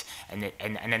agreement. And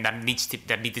then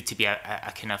there needed to be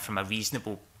a kind of, from a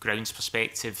reasonable grounds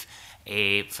perspective,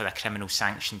 for a criminal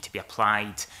sanction to be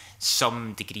applied,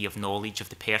 some degree of knowledge of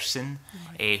the person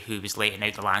who was letting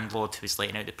out, the landlord who was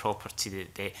letting out the property,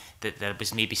 that there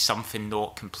was maybe something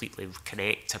not completely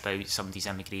correct about somebody's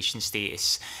immigration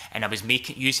status. And I was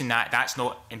using that's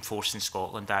not enforced in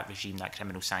Scotland, that regime, that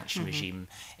criminal sanction regime.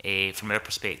 From our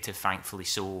perspective, thankfully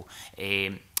so,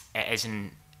 it is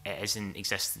in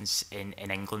existence in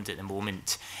England at the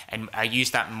moment. And I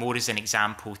use that more as an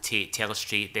example to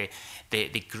illustrate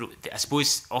I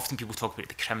suppose often people talk about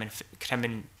the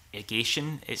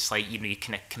criminalisation. It's like, you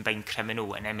can combine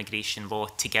criminal and immigration law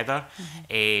together,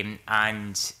 and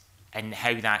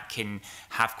how that can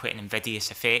have quite an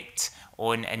invidious effect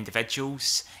on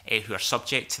individuals who are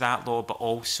subject to that law, but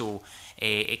also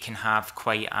it can have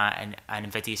quite an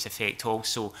invidious effect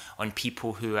also on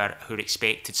people who are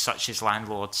expected, such as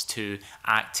landlords, to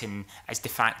act as de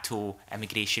facto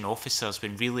immigration officers,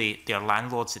 when really they're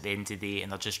landlords at the end of the day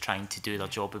and they're just trying to do their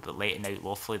job about letting out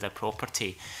lawfully their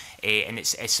property. And I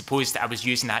suppose that I was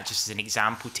using that just as an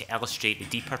example to illustrate the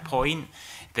deeper point,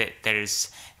 that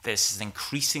this is an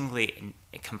increasingly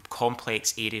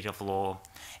complex area of law,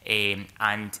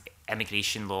 and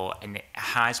immigration law, and it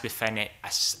has within it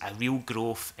a real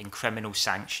growth in criminal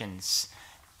sanctions,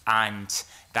 and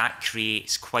that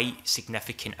creates quite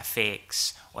significant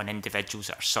effects on individuals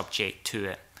that are subject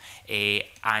to it.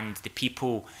 And the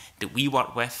people that we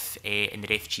work with in the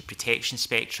refugee protection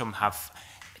spectrum have,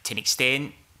 to an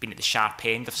extent, been at the sharp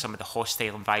end of some of the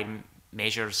hostile environment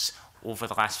measures over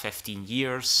the last 15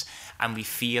 years, and we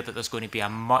fear that there's going to be a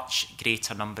much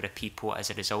greater number of people as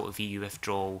a result of EU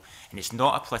withdrawal. And it's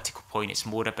not a political point, it's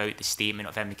more about the statement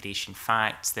of immigration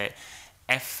facts, that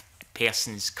if a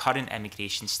person's current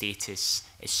immigration status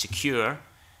is secure,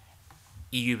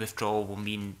 EU withdrawal will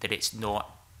mean that it's not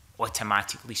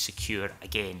automatically secure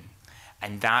again.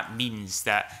 And that means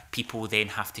that people then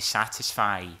have to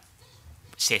satisfy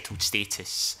settled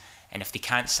status. And if they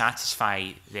can't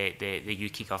satisfy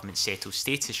the UK government settled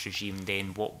status regime,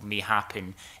 then what may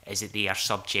happen is that they are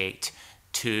subject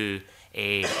to,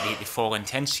 they fall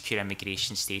into insecure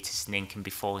immigration status and then can be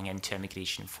falling into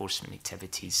immigration enforcement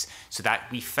activities. So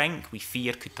that we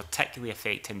fear could particularly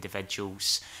affect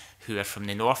individuals who are from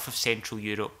the north of Central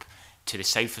Europe to the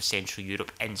south of Central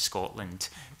Europe in Scotland,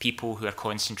 people who are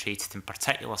concentrated in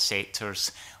particular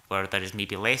sectors where there is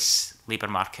maybe less labour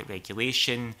market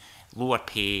regulation, lower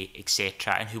pay,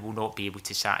 etc., and who will not be able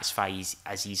to satisfy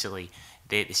as easily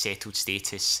the settled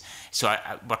status. So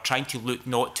we're trying to look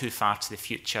not too far to the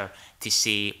future to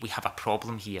say we have a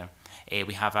problem here.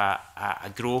 We have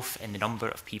a growth in the number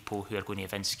of people who are going to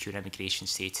have insecure immigration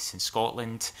status in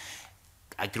Scotland,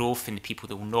 a growth in the people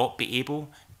that will not be able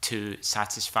to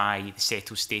satisfy the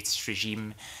settled status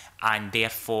regime, and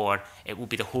therefore it will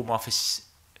be the Home Office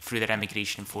through their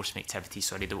immigration enforcement activities,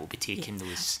 that will be taking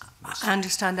those. I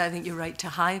understand. I think you're right to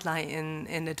highlight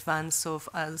in advance of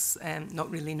us not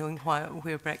really knowing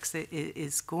where Brexit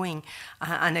is going.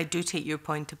 And I do take your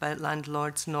point about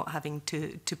landlords not having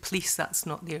to police. That's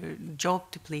not their job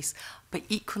to police. But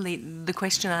equally, the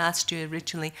question I asked you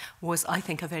originally was, I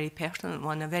think, a very pertinent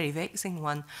one, a very vexing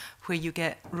one, where you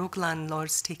get rogue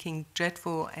landlords taking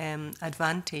dreadful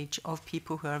advantage of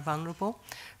people who are vulnerable,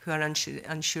 who are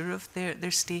unsure of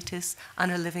their status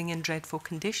and are living in dreadful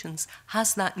conditions.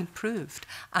 Has that improved?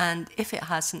 And if it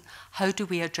hasn't, how do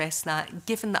we address that,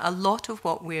 given that a lot of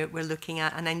what we're looking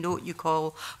at, and I note you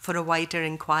call for a wider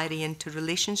inquiry into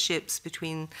relationships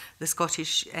between the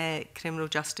Scottish Criminal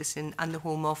Justice and the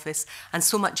Home Office, and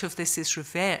so much of this is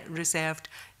reserved,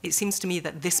 it seems to me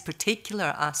that this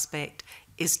particular aspect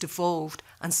is devolved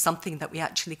and something that we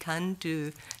actually can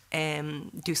do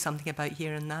something about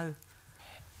here and now.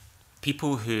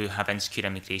 People who have insecure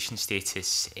immigration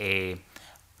status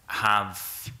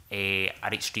have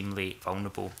are extremely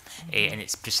vulnerable. And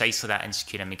it's precisely that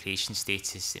insecure immigration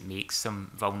status that makes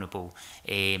them vulnerable.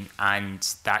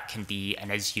 And that can be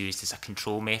and is used as a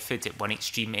control method at one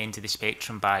extreme end of the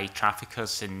spectrum by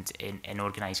traffickers and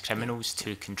organised criminals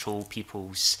to control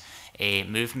people's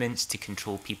movements, to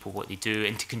control people what they do,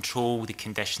 and to control the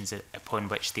conditions upon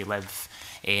which they live.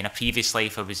 In a previous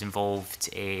life, I was involved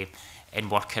in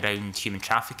work around human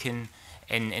trafficking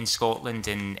in Scotland,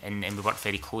 and we work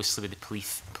very closely with the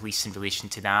police in relation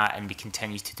to that, and we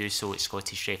continue to do so at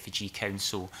Scottish Refugee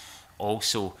Council.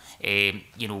 Also,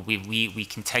 you know, we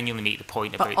continually make the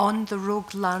point about... But on the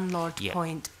rogue landlord yeah.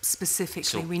 point specifically,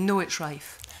 So, we know it's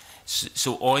rife.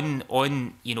 So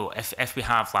on you know, if we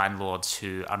have landlords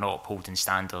who are not upholding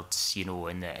standards, you know,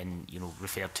 and you know,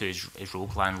 referred to as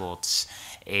rogue landlords,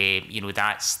 you know,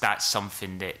 that's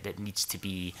something that needs to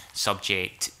be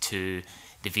subject to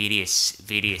the various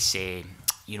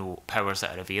you know, powers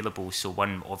that are available. So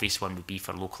one obvious one would be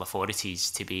for local authorities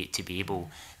to be able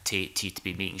to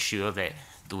be making sure that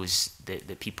those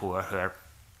the people who are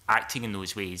acting in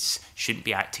those ways shouldn't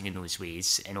be acting in those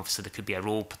ways. And obviously there could be a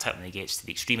role, particularly against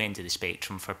the extreme end of the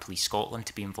spectrum, for Police Scotland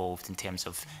to be involved in terms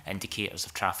of indicators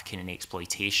of trafficking and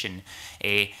exploitation.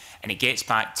 And it gets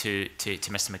back to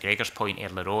Mr McGregor's point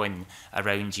earlier on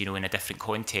around, you know, in a different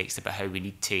context about how we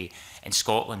need to, in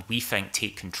Scotland, we think,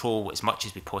 take control as much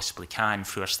as we possibly can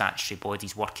through our statutory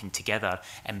bodies working together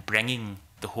and bringing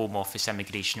the Home Office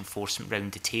immigration enforcement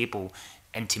round the table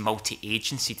into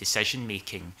multi-agency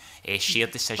decision-making,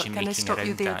 shared decision-making around that. Can I stop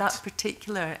you there? That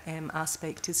particular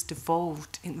aspect is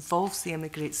devolved. It involves the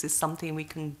immigrants. It's something we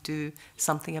can do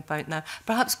something about now.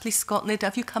 Perhaps Police Scotland,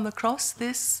 have you come across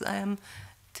this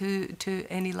to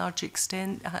any large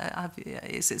extent?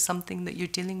 Is it something that you're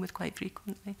dealing with quite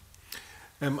frequently?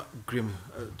 Graham,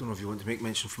 I don't know if you want to make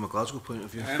mention from a Glasgow point of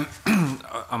view.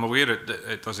 I'm aware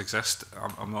it does exist.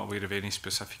 I'm not aware of any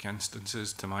specific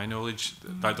instances, to my knowledge.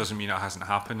 That doesn't mean it hasn't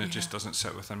happened. It just doesn't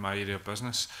sit within my area of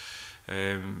business.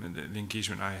 The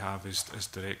engagement I have is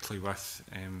directly with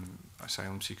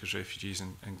asylum seekers, refugees,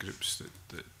 and groups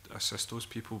that assist those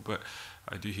people. But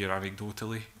I do hear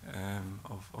anecdotally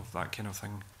of that kind of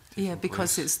thing. Yeah,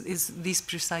 because it's these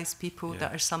precise people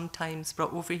that are sometimes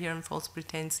brought over here on false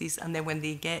pretences, and then when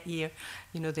they get here,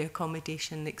 you know, the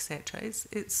accommodation, etc.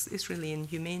 It's really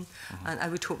inhumane, and I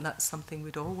would hope that's something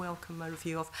we'd all welcome a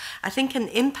review of. I think an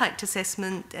impact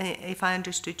assessment, if I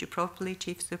understood you properly,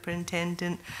 Chief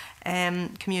Superintendent,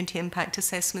 community impact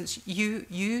assessments,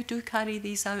 you do carry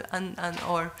these out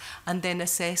and then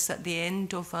assess at the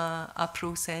end of a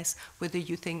process whether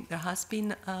you think there has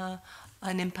been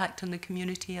an impact on the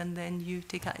community, and then you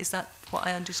take that. Is that what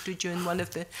I understood you in one of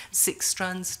the 6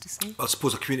 strands to say? I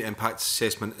suppose a community impact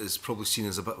assessment is probably seen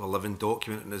as a bit of a living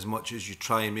document, and as much as you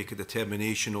try and make a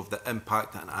determination of the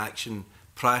impact that an action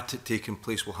prior to taking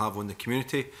place will have on the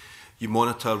community, you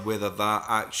monitor whether that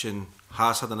action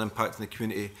has had an impact on the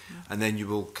community, and then you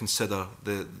will consider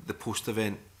the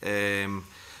post-event.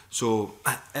 So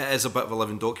it is a bit of a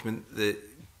living document that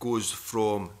goes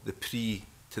from the pre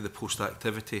to the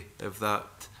post-activity, if that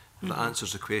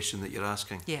answers the question that you're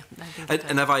asking. Yeah, I think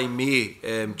and if I may,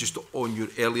 just on your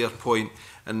earlier point,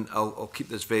 and I'll keep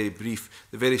this very brief,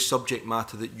 the very subject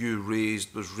matter that you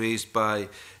raised was raised by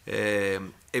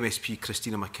MSP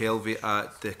Christina McKelvey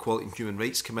at the Equality and Human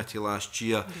Rights Committee last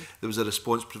year. There was a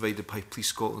response provided by Police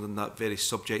Scotland on that very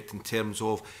subject in terms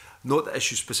of not the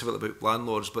issue specifically about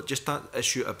landlords, but just that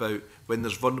issue about when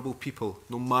there's vulnerable people,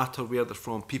 no matter where they're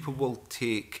from, people will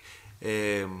take...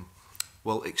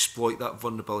 will exploit that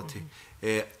vulnerability,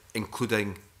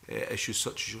 including issues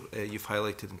such as you've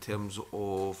highlighted in terms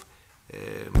of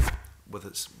whether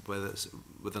it's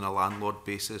within a landlord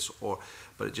basis,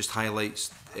 but it just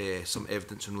highlights some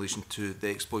evidence in relation to the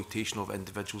exploitation of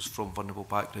individuals from vulnerable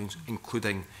backgrounds,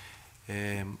 including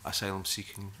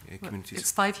asylum-seeking communities.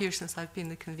 It's 5 years since I've been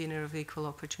the convener of the Equal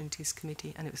Opportunities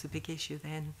Committee, and it was a big issue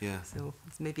then. Yeah. So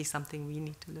it's maybe something we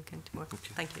need to look into more.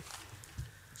 Okay. Thank you.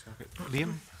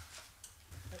 Liam?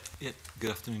 Yeah,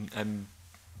 good afternoon.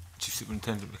 Chief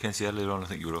Superintendent Mackenzie, earlier on I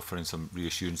think you were offering some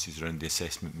reassurances around the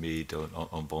assessment made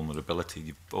on vulnerability.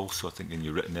 You've also, I think in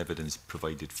your written evidence,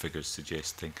 provided figures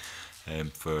suggesting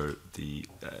for the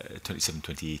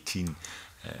 2018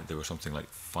 there were something like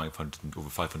over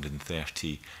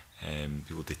 530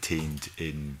 people detained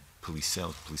in police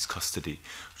cells, police custody.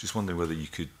 I was just wondering whether you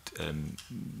could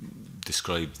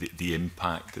describe the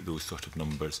impact that those sort of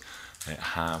numbers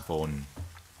have on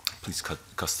police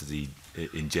custody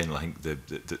in general. I think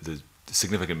the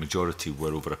significant majority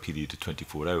were over a period of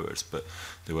 24 hours, but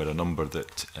there were a number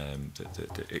that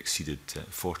exceeded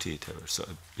 48 hours. So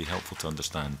it'd be helpful to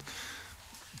understand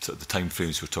sort of the time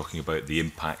frames we're talking about, the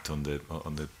impact on the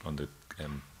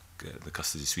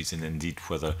custody suites, and indeed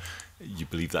whether you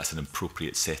believe that's an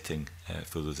appropriate setting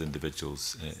for those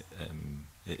individuals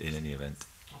in any event.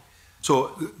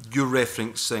 So you're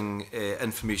referencing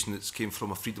information that came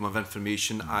from a Freedom of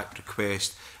Information Act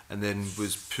request and then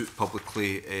was put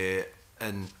publicly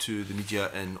into the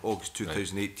media in August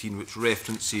 2018, right, which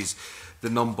references the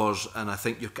numbers, and I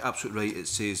think you're absolutely right. It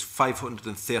says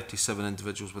 537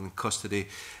 individuals within custody,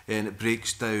 and it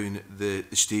breaks down the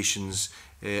stations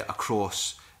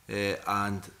across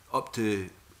and up to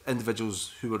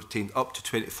individuals who were detained up to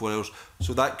 24 hours.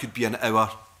 So that could be an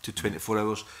hour to 24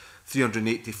 hours.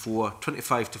 384,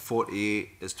 25 to 48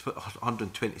 is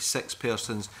 126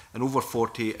 persons, and over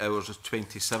 48 hours is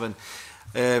 27.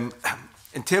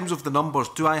 In terms of the numbers,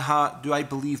 do I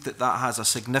believe that that has a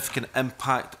significant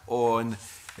impact on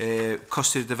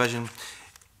custody division?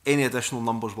 Any additional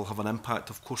numbers will have an impact,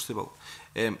 of course they will.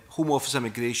 Home Office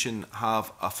Immigration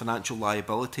have a financial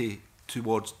liability to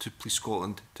Police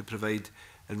Scotland to provide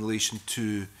in relation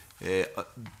to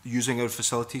using our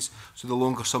facilities. So the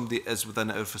longer somebody is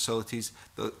within our facilities,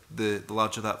 the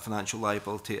larger that financial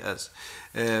liability is.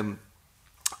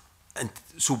 And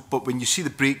so, but when you see the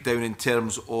breakdown in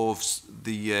terms of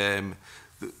the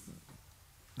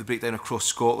breakdown across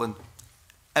Scotland,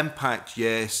 impact,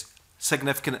 yes.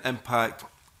 Significant impact,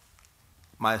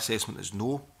 my assessment is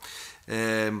no.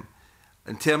 In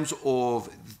terms of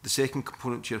the second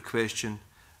component to your question,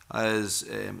 is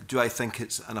do I think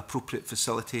it's an appropriate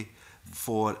facility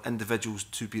for individuals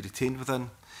to be retained within?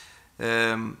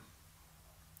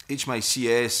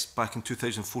 HMICS back in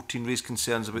 2014 raised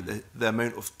concerns about the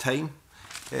amount of time,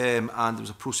 and there was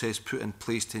a process put in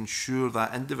place to ensure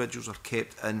that individuals are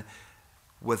kept in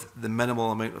with the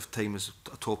minimal amount of time as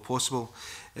at all possible.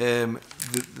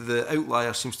 The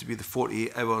outlier seems to be the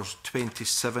 48 hours,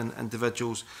 27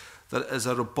 individuals. There is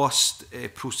a robust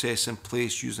process in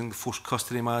place using the forced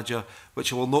custody manager,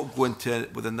 which I will not go into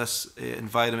within this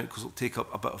environment because it will take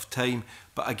up a bit of time.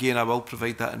 But again, I will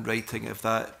provide that in writing if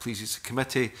that pleases the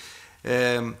committee.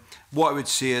 What I would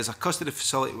say is a custody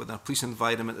facility within a police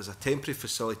environment is a temporary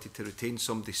facility to retain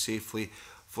somebody safely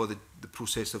for the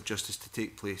process of justice to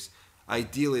take place.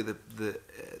 Ideally, the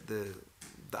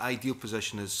ideal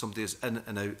position is somebody is in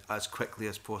and out as quickly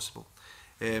as possible.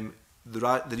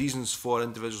 The reasons for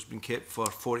individuals being kept for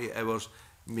 48 hours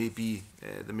may be,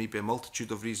 there may be a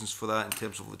multitude of reasons for that in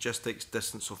terms of logistics,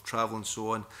 distance of travel and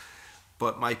so on.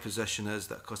 But my position is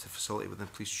that a custody facility within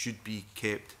police should be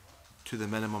kept to the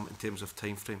minimum in terms of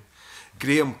time frame.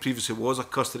 Graham previously was a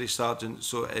custody sergeant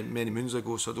so many moons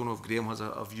ago, so I don't know if Graham has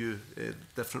a view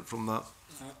different from that.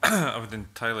 I would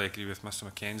entirely agree with Mr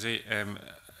Mackenzie.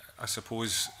 I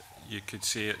suppose you could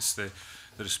say it's the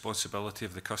responsibility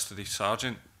of the custody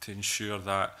sergeant to ensure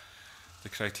that the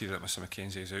criteria that Mr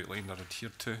Mackenzie has outlined are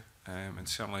adhered to. And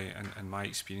certainly in my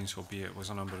experience, albeit it was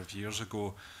a number of years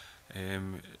ago,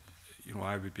 you know,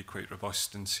 I would be quite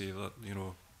robust and say that, you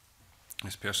know,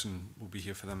 this person will be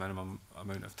here for the minimum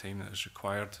amount of time that is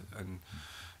required,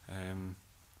 and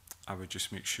I would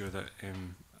just make sure that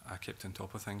I kept on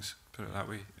top of things, put it that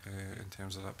way, in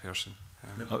terms of that person.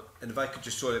 And if I could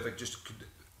just, sorry, if I just could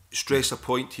stress a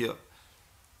point here,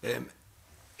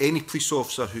 any police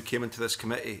officer who came into this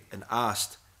committee and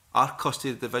asked, are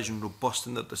custody division robust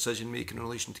in their decision making in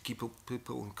relation to keep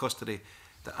people in custody,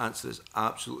 the answer is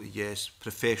absolutely yes,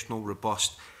 professional,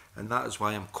 robust, and that is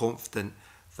why I'm confident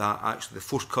that actually the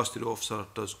forced custody officer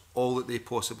does all that they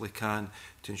possibly can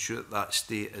to ensure that that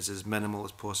state is as minimal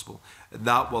as possible. And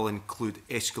that will include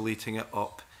escalating it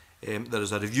up. There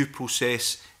is a review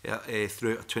process throughout a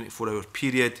 24-hour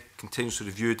period, continuously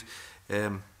reviewed,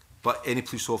 but any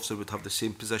police officer would have the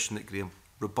same position that Graham.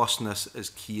 Robustness is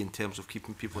key in terms of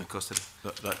keeping people in custody.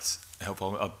 That's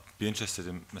helpful. I'd be interested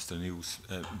in Mr Neil's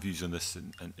views on this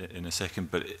in a second,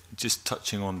 but just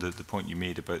touching on the point you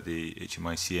made about the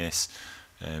HMICS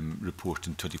report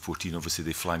in 2014, obviously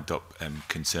they flagged up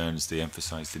concerns. They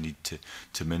emphasised the need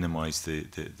to minimise the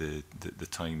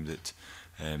time that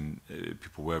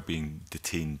people were being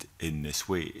detained in this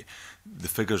way. The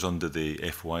figures under the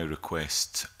FOI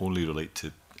request only relate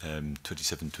to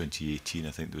 2018. I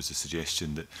think there was a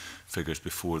suggestion that figures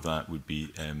before that would be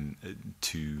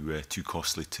too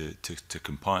costly to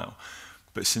compile.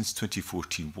 But since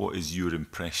 2014, what is your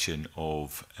impression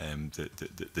of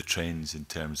the trends in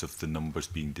terms of the numbers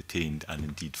being detained and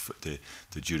indeed for the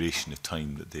duration of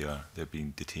time that they're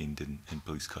being detained in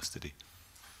police custody?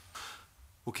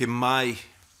 Okay, my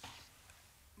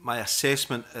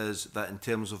assessment is that in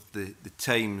terms of the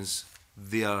times,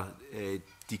 they are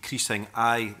decreasing.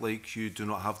 I, like you, do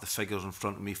not have the figures in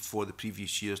front of me for the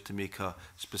previous years to make a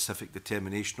specific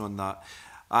determination on that.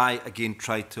 I, again,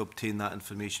 tried to obtain that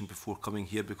information before coming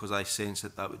here because I sensed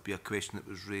that that would be a question that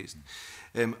was raised.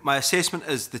 My assessment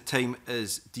is the time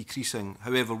is decreasing.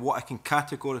 However, what I can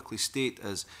categorically state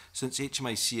is since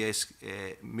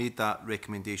HMICS made that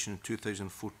recommendation in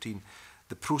 2014,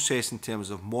 the process in terms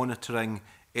of monitoring,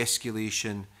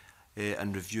 escalation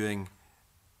and reviewing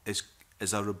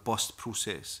is a robust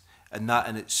process. And that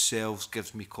in itself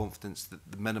gives me confidence that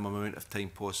the minimum amount of time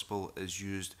possible is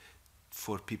used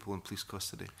for people in police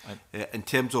custody. In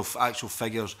terms of actual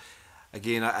figures,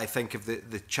 again, I think if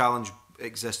the challenge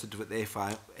existed with the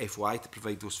FOI to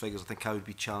provide those figures, I think I would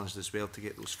be challenged as well to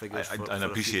get those figures. I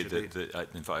appreciate that,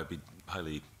 in fact, I'd be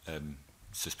highly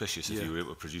suspicious if you were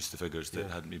able to produce the figures that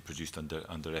hadn't been produced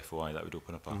under FOI. That would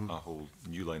open up a whole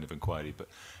new line of inquiry. But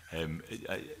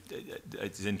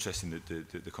it's interesting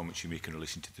that the comments you make in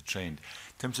relation to the trend.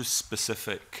 In terms of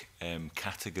specific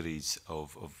categories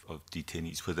of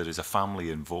detainees, where there is a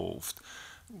family involved,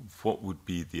 what would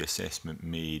be the assessment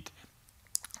made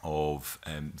of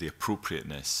the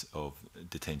appropriateness of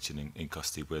detention in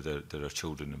custody where there are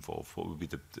children involved? What would be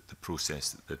the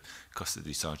process that the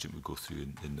custody sergeant would go through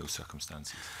in those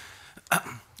circumstances?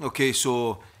 Okay,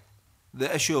 so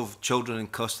the issue of children in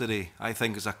custody, I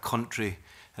think, as a country,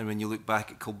 and when you look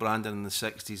back at Kilbrandon in the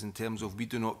 60s, in terms of we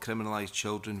do not criminalise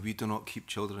children, we do not keep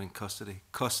children in custody.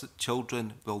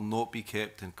 Children will not be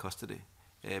kept in custody.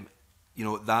 You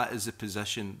know, that is the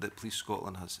position that Police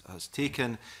Scotland has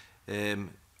taken.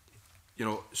 You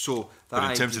know, so that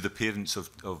but in terms of the parents of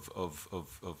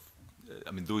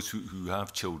I mean, those who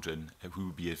have children who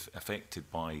would be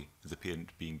affected by the parent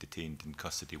being detained in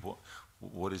custody,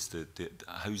 what is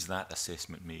how's that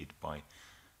assessment made by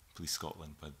Police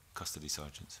Scotland, by custody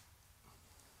sergeants?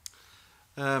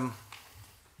 I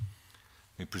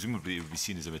mean, presumably it would be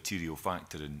seen as a material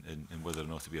factor in whether or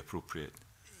not it would be appropriate.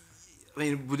 I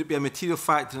mean, would it be a material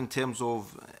factor in terms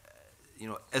of, you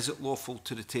know, is it lawful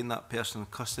to retain that person in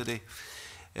custody?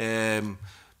 You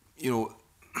know,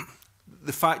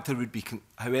 the factor would be,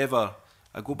 however,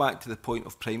 I go back to the point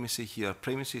of primacy here.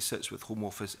 Primacy sits with Home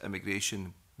Office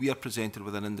Immigration. We are presented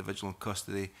with an individual in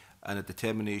custody and a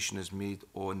determination is made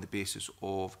on the basis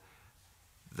of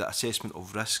the assessment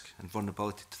of risk and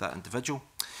vulnerability to that individual,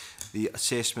 the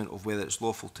assessment of whether it's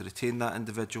lawful to retain that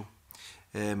individual,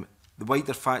 the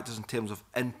wider factors in terms of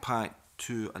impact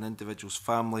to an individual's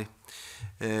family.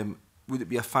 Would it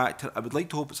be a factor? I would like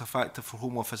to hope it's a factor for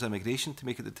Home Office Immigration to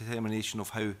make a determination of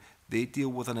how they deal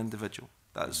with an individual.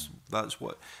 That's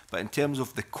what. But in terms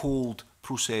of the cold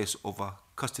process of a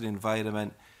custody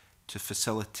environment to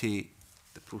facilitate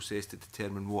the process to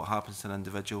determine what happens to an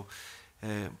individual,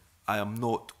 I am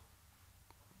not.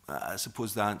 I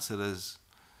suppose the answer is,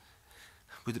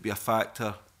 would it be a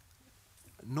factor?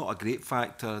 Not a great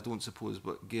factor, I don't suppose,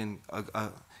 but again,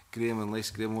 Graham,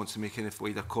 unless Graham wants to make any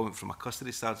wider comment from a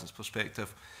custody sergeant's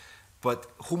perspective, but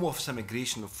Home Office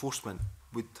Immigration Enforcement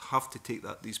would have to take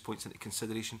these points into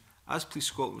consideration, as Police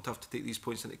Scotland would have to take these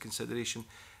points into consideration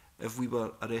if we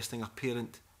were arresting a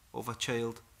parent of a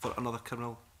child for another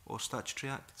criminal or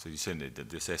statutory act. So you're saying that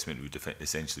the assessment would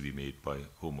essentially be made by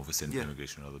Home Office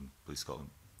Immigration rather than Police Scotland?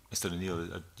 Mr O'Neill,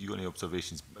 do you got any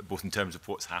observations, both in terms of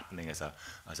what's happening as a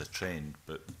trend,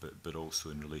 but also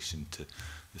in relation to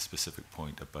the specific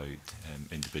point about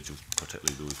individuals,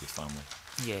 particularly those with family?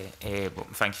 Yeah, well,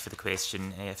 thank you for the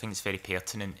question. I think it's very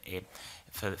pertinent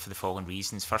for the following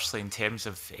reasons. Firstly, in terms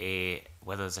of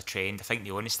whether there's a trend, I think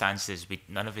the honest answer is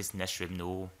none of us in this room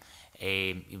know.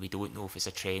 We don't know if it's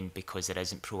a trend because there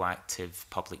isn't proactive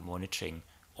public monitoring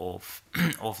of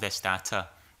this data.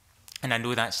 And I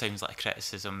know that sounds like a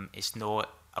criticism. It's not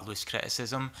a loose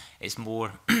criticism. It's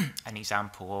more an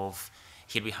example of,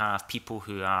 here we have people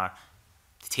who are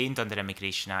detained under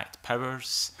Immigration Act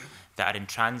powers that are in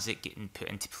transit getting put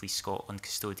into Police Scotland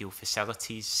custodial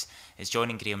facilities. As John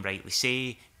and Graham rightly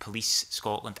say, Police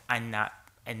Scotland in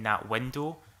that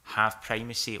window have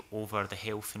primacy over the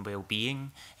health and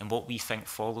well-being. And what we think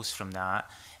follows from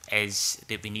that is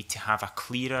that we need to have a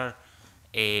clearer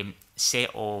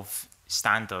set of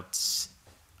standards,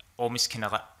 almost kind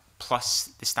of like plus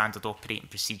the standard operating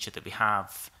procedure that we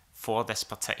have for this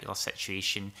particular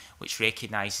situation, which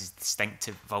recognises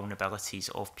distinctive vulnerabilities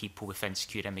of people with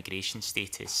insecure immigration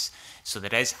status. So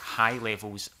there is higher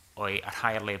levels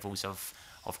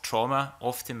of trauma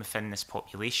often within this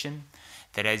population.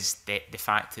 There is the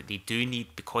fact that they do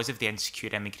need, because of the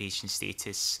insecure immigration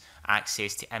status,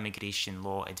 access to immigration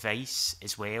law advice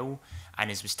as well.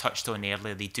 And as was touched on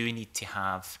earlier, they do need to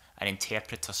have an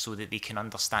interpreter so that they can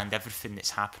understand everything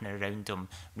that's happening around them,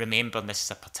 remembering this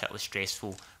is a particularly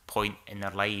stressful point in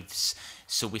their lives.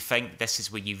 So we think this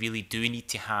is where you really do need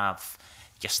to have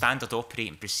your standard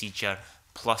operating procedure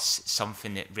plus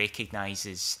something that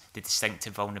recognises the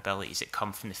distinctive vulnerabilities that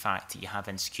come from the fact that you have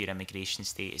insecure immigration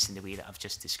status in the way that I've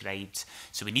just described.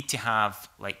 So we need to have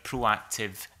like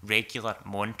proactive, regular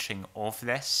monitoring of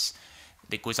this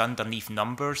that goes underneath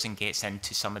numbers and gets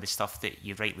into some of the stuff that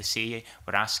you rightly say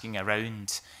we're asking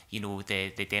around, you know,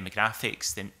 the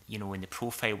demographics, the, you know, and the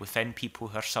profile within people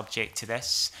who are subject to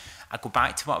this. I go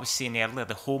back to what I was saying earlier,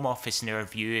 the Home Office in our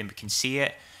view, and we can see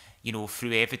it, you know,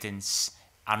 through evidence,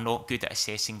 are not good at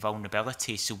assessing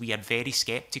vulnerability. So we are very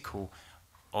sceptical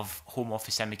of Home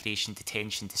Office immigration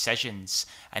detention decisions,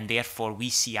 and therefore we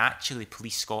see actually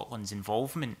Police Scotland's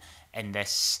involvement in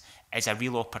this as a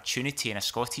real opportunity in a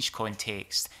Scottish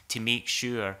context to make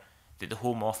sure that the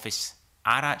Home Office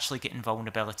are actually getting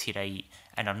vulnerability right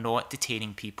and are not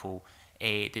detaining people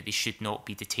that they should not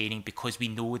be detaining, because we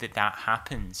know that that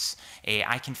happens.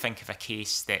 I can think of a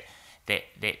case that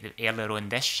earlier on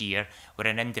this year where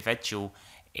an individual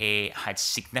had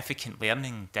significant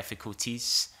learning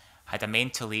difficulties, had a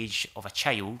mental age of a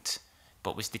child,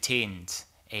 but was detained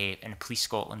in Police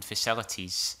Scotland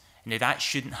facilities. Now that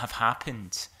shouldn't have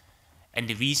happened. And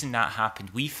the reason that happened,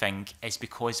 we think, is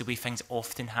because the way things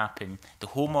often happen, the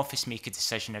Home Office make a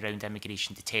decision around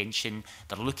immigration detention,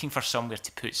 they're looking for somewhere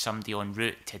to put somebody en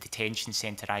route to a detention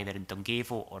centre either in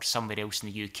Dungavel or somewhere else in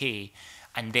the UK,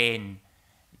 and then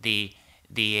the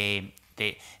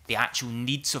actual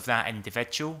needs of that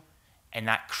individual and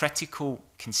that critical,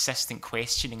 consistent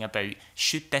questioning about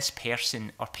should this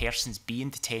person or persons be in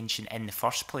detention in the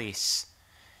first place?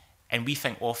 And we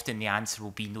think often the answer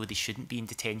will be no, they shouldn't be in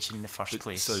detention in the first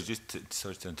place.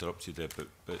 Sorry to interrupt you there,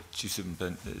 but Chief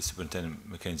Superintendent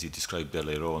Mackenzie described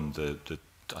earlier on the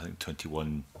I think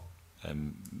 21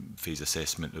 phase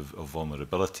assessment of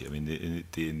vulnerability. I mean,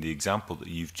 in the example that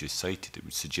you've just cited, it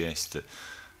would suggest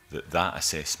that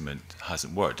assessment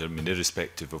hasn't worked. I mean,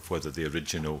 irrespective of whether the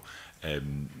original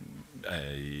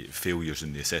failures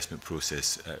in the assessment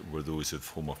process were those of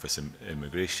Home Office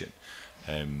immigration.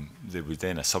 There was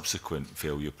then a subsequent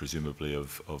failure, presumably,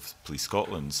 of Police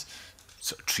Scotland's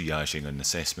sort of triaging and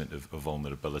assessment of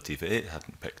vulnerability if it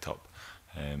hadn't picked up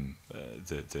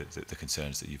the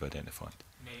concerns that you've identified.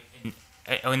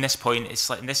 On this point, it's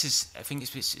like, and this is, I think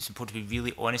it's important to be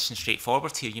really honest and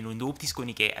straightforward here. You know, nobody's going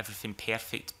to get everything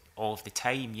perfect all of the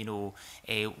time. You know,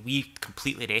 we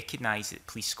completely recognise that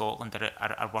Police Scotland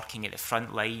are working at the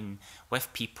front line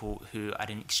with people who are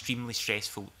in extremely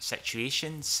stressful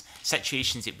situations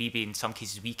that maybe in some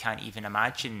cases we can't even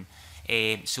imagine.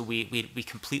 So we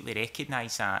completely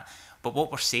recognise that. But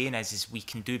what we're saying is we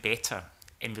can do better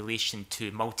in relation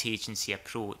to multi-agency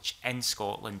approach in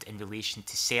Scotland in relation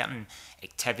to certain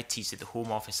activities that the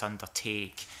Home Office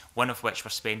undertake, one of which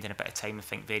we're spending a bit of time, I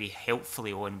think, very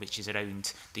helpfully on, which is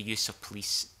around the use of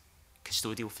police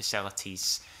custodial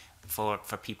facilities for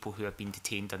people who have been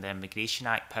detained under Immigration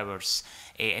Act powers.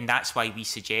 And that's why we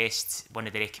suggest one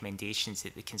of the recommendations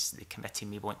that the committee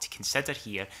may want to consider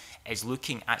here is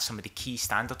looking at some of the key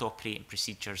standard operating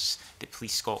procedures that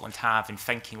Police Scotland have and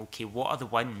thinking, okay, what are the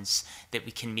ones that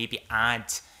we can maybe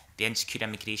add the insecure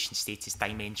immigration status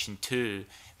dimension to,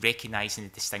 recognising the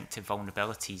distinctive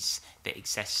vulnerabilities that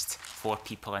exist for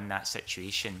people in that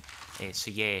situation.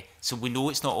 So we know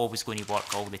it's not always going to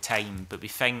work all the time, but we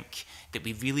think that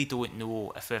we really don't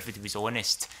know, if everybody was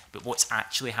honest, but what's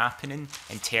actually happening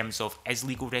in terms of, is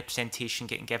legal representation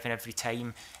getting given every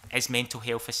time? Is mental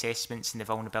health assessments and the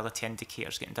vulnerability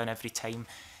indicators getting done every time?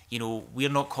 You know, we're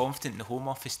not confident the Home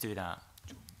Office do that.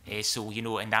 So, you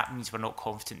know, and that means we're not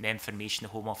confident in the information the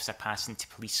Home Office are passing to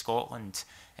Police Scotland.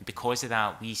 And because of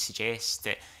that, we suggest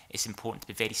that it's important to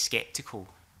be very sceptical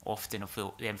often of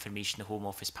the information the Home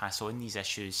Office pass on these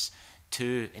issues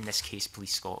to, in this case,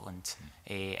 Police Scotland.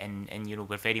 And you know,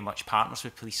 we're very much partners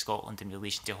with Police Scotland in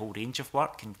relation to a whole range of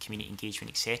work and community engagement,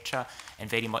 etc. And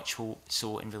very much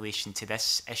so in relation to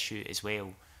this issue as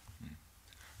well.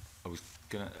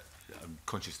 I'm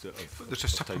conscious of there's a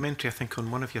supplementary, I think,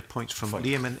 on one of your points from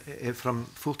Liam and from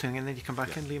Fulton, and then you come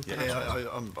back in, Liam. Yeah,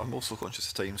 I'm also conscious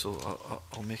of time, so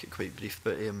I'll make it quite brief.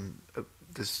 But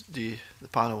does the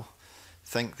panel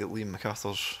think that Liam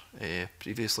MacArthur's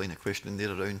previous line of questioning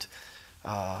there around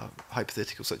a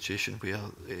hypothetical situation where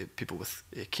people with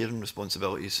caring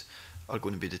responsibilities are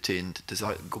going to be detained, does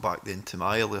that go back then to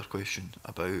my earlier question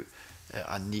about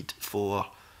a need for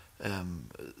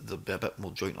there'll be a bit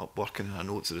more joint up working? And I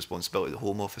know it's the responsibility of the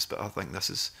Home Office, but I think this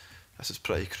is This is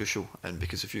pretty crucial, and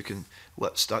because if you can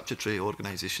let statutory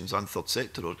organisations and third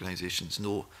sector organisations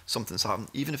know something's happened,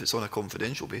 even if it's on a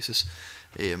confidential basis,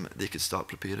 they could start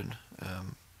preparing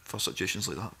for situations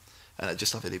like that. And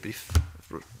just a very brief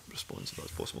response, if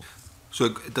that's possible. So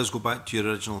it does go back to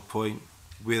your original point,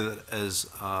 where there is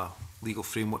a legal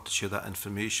framework to share that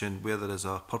information, where there is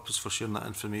a purpose for sharing that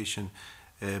information,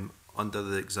 under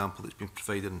the example that's been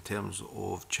provided in terms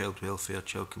of child welfare,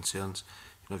 child concerns.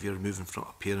 You know, if you're moving from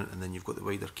a parent and then you've got the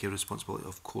wider care responsibility,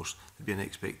 of course, there'd be an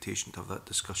expectation to have that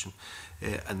discussion.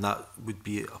 And that would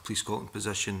be a Police Scotland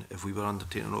position if we were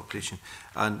undertaking an operation.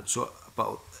 And so,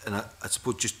 and I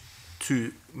suppose just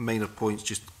two minor points,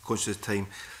 just conscious of time.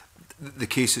 The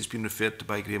case that's been referred to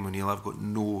by Graham O'Neill, I've got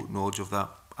no knowledge of that.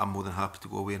 I'm more than happy to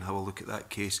go away and have a look at that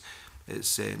case.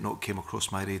 It's not came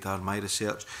across my radar in my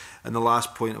research. And the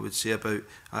last point I would say about,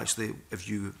 actually, if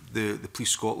you, the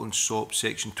Police Scotland SOP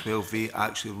section 12A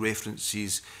actually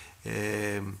references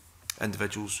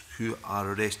individuals who are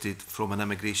arrested from an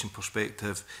immigration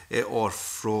perspective or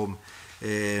from,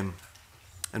 in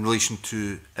relation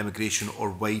to immigration or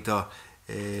wider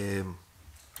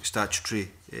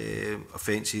statutory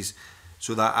offences.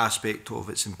 So that aspect of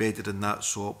it's embedded in that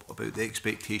SOP about the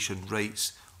expectation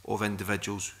rights of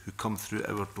individuals who come through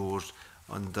our doors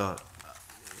under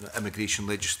immigration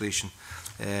legislation,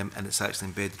 and it's actually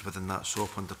embedded within that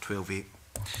SOP under 12.8.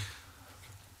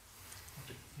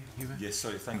 Yes,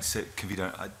 sorry, thanks,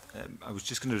 Convener. I was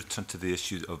just going to return to the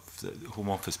issue of the Home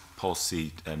Office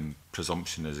policy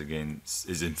presumption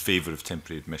is in favour of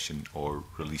temporary admission or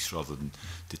release rather than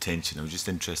detention. I was just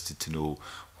interested to know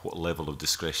what level of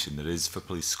discretion there is for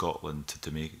Police Scotland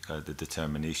to make the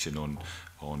determination on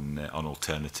an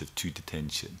alternative to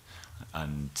detention,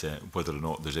 and whether or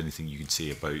not there's anything you can say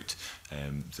about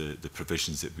the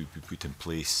provisions that would be put in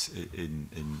place in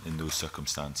those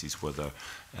circumstances, whether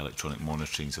electronic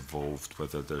monitoring is involved,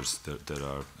 whether there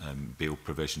are bail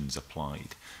provisions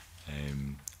applied.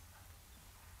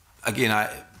 Again,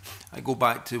 I go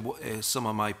back to some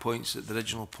of my points at the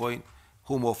original point.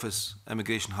 Home Office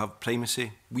immigration have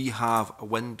primacy. We have a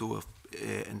window of,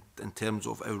 in terms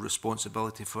of our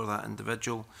responsibility for that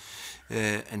individual,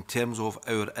 in terms of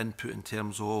our input, in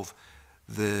terms of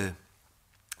the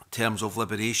terms of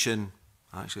liberation.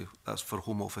 Actually, that's for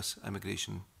Home Office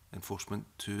immigration enforcement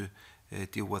to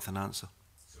deal with and answer.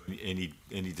 So any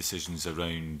decisions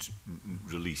around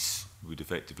release would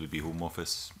effectively be Home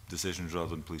Office decisions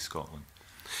rather than Police Scotland?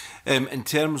 In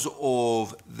terms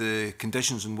of the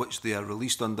conditions in which they are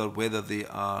released under, whether they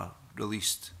are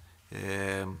released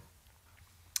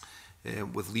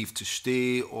with leave to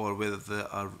stay or whether they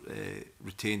are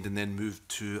retained and then moved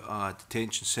to a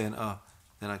detention centre,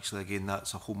 then actually again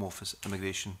that's a Home Office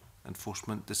immigration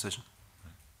enforcement decision.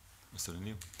 Mr.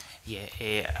 O'Neill. Yeah,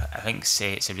 I think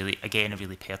it's a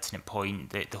really pertinent point.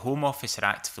 The Home Office are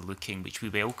actively looking, which we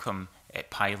welcome, at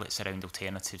pilots around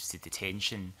alternatives to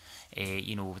detention.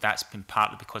 You know, that's been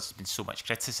partly because there's been so much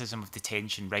criticism of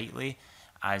detention, rightly,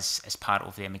 as part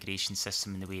of the immigration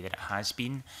system in the way that it has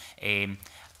been.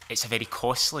 It's a very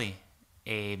costly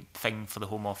thing for the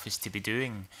Home Office to be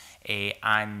doing,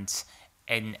 and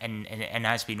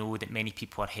as we know that many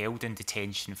people are held in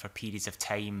detention for periods of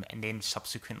time and then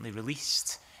subsequently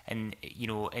released, and you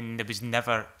know, and there was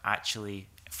never actually,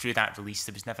 through that release,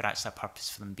 there was never actually a purpose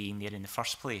for them being there in the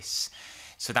first place.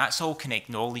 So that's all kind of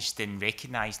acknowledged and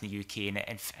recognised in the UK,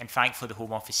 and thankfully the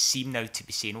Home Office seem now to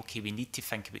be saying, okay, we need to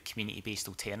think about community-based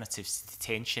alternatives to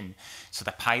detention. So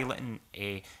they're piloting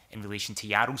in relation to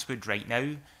Yarrowswood right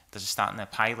now. There's starting a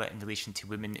pilot in relation to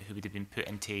women who would have been put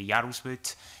into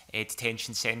Yarrowswood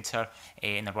detention centre,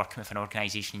 and they're working with an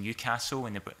organisation in Newcastle,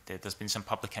 and there's been some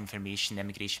public information the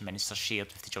Immigration Minister shared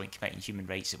with the Joint Committee on Human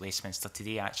Rights at Westminster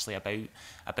today actually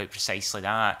about precisely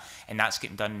that, and that's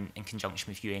getting done in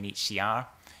conjunction with UNHCR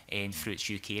and through its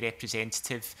UK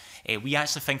representative. We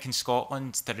actually think in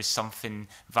Scotland there is something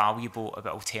valuable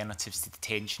about alternatives to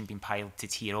detention being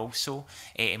piloted here also,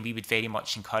 and we would very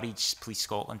much encourage Police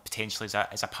Scotland potentially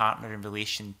as a partner in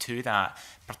relation to that,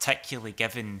 particularly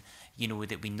given, you know,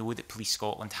 that we know that Police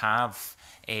Scotland have,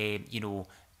 you know,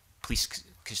 police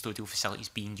custodial facilities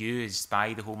being used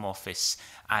by the Home Office,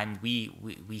 and we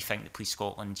think that Police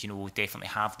Scotland, you know, definitely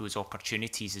have those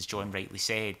opportunities, as John rightly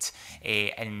said,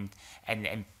 and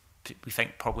we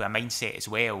think probably a mindset as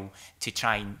well to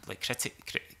try and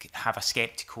have a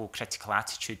sceptical, critical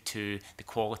attitude to the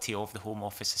quality of the Home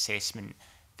Office assessment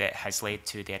that has led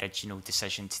to the original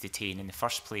decision to detain in the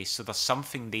first place. So there's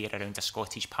something there around a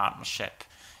Scottish partnership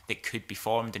that could be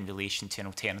formed in relation to an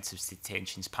alternatives to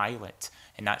detentions pilot,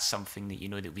 and that's something that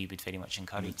that we would very much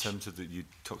encourage. In terms of that, you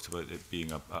talked about it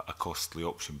being a costly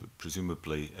option, but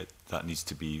presumably that needs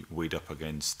to be weighed up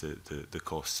against the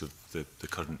costs of the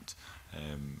current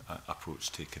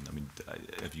approach taken. I mean,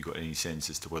 have you got any sense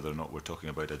as to whether or not we're talking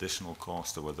about additional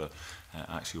cost, or whether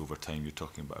actually over time you're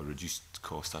talking about a reduced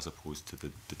cost as opposed to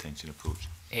the detention approach?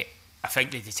 I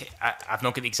think I've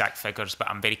not got the exact figures, but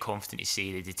I'm very confident to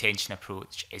say the detention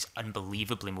approach is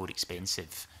unbelievably more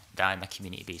expensive than a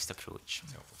community-based approach.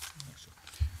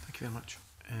 Thank you very much.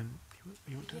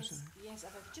 You want to answer? Yes, if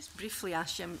I could just briefly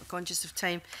ask you, I'm conscious of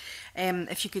time,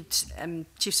 if you could,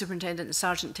 Chief Superintendent and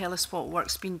Sergeant, tell us what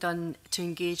work's been done to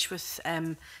engage with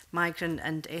migrant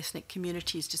and ethnic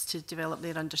communities, just to develop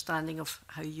their understanding of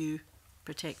how you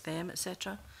protect them,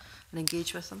 etc., and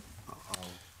engage with them. I'll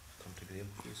come to Graham,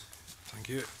 please. Thank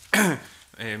you.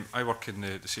 I work in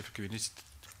the Safer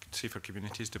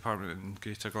Communities Department in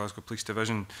Greater Glasgow Police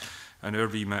Division, and our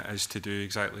remit is to do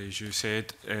exactly as you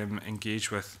said, engage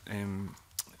with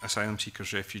asylum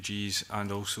seekers, refugees,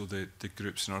 and also the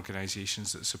groups and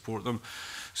organisations that support them.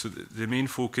 So the main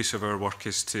focus of our work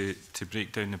is to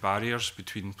break down the barriers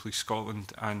between Police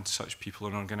Scotland and such people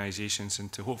and organisations,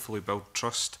 and to hopefully build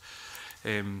trust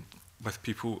with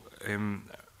people.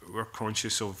 We're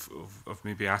conscious of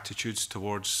maybe attitudes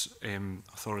towards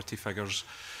authority figures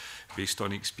based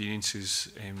on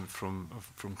experiences from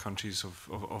countries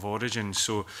of origin.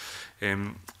 So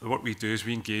the work we do is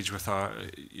we engage with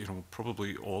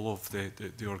probably all of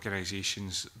the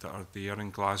organisations that are there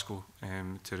in Glasgow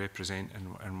to represent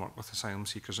and work with asylum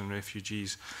seekers and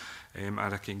refugees. And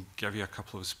I can give you a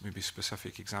couple of maybe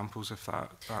specific examples if that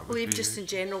would be... just in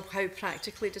general, how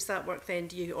practically does that work then?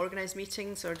 Do you organise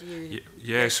meetings, or do you...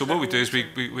 Yeah, so what we do is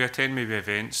we attend maybe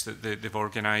events that they've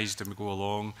organised, and we go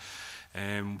along.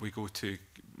 We go to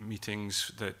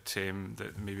meetings that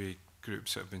maybe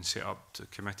groups that have been set up, to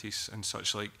committees and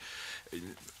such like.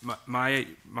 My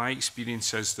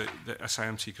experience is that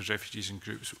asylum seekers, refugees and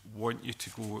groups want you to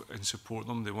go and support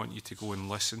them. They want you to go and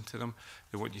listen to them.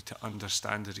 They want you to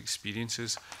understand their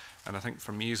experiences. And I think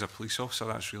for me as a police officer,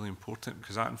 that's really important,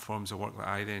 because that informs the work that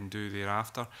I then do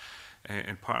thereafter.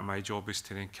 And part of my job is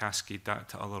to then cascade that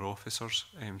to other officers,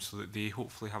 so that they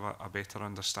hopefully have a better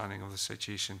understanding of the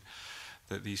situation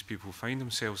that these people find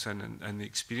themselves in, and the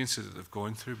experiences that they've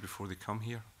gone through before they come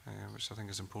here, which I think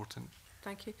is important.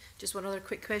 Thank you. Just one other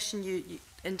quick question. You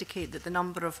indicate that the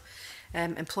number of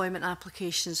employment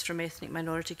applications from ethnic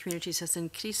minority communities has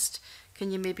increased.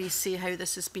 Can you maybe say how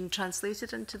this has been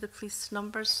translated into the police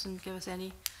numbers, and give us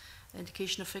any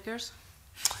indication of figures?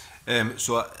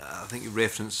 So I think you're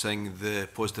referencing the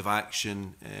positive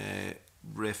action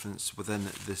reference within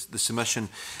the submission.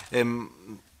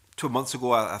 2 months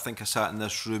ago, I think I sat in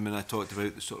this room and I talked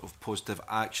about the sort of positive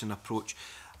action approach,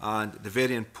 and the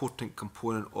very important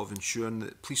component of ensuring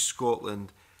that Police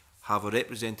Scotland have a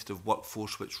representative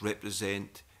workforce which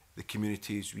represent the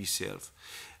communities we serve.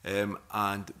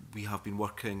 And we have been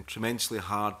working tremendously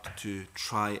hard to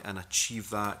try and achieve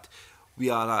that.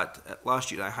 We are at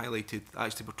last year I highlighted,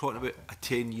 actually we're talking about a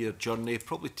 10-year journey,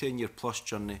 probably 10-year plus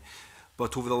journey,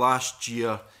 but over the last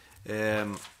year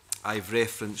I've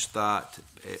referenced that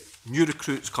new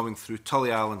recruits coming through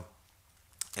Tully Allen,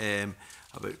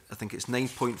 about, I think it's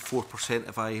 9.4%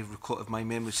 if my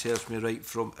memory serves me right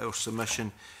from our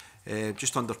submission.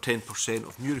 Just under 10%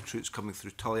 of new recruits coming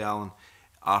through Tully Allen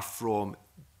are from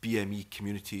BME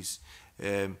communities.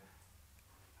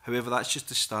 However, that's just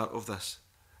the start of this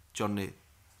journey.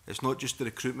 It's not just the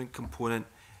recruitment component,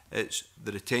 it's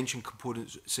the retention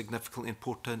component significantly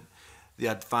important, the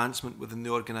advancement within the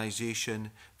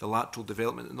organisation, the lateral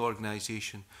development in the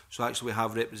organisation. So actually we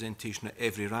have representation at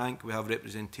every rank, we have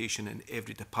representation in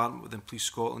every department within Police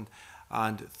Scotland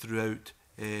and throughout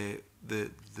the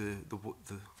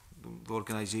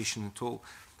organisation in total.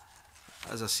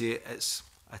 As I say, it's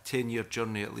a 10-year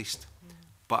journey at least,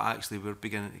 but actually we're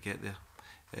beginning to get there.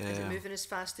 Is it moving as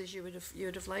fast as you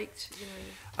would have liked?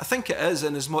 I think it is,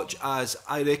 and as much as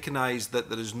I recognise that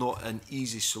there is not an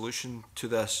easy solution to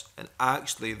this, and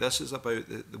actually this is about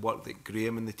the work that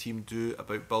Graham and the team do,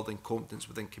 about building competence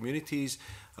within communities,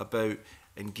 about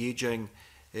engaging,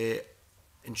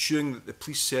 ensuring that the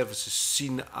police service is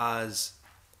seen as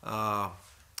a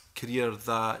career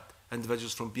that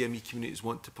individuals from BME communities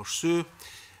want to pursue.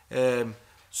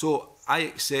 So I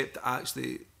accept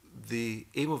actually the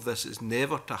aim of this is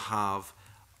never to have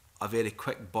a very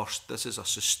quick burst. This is a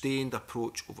sustained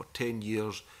approach over 10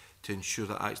 years to ensure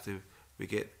that actually we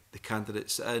get the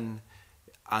candidates in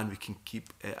and we can keep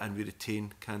and we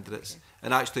retain candidates. Okay.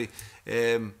 And actually,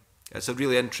 it's a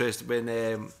really interesting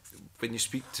when when you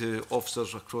speak to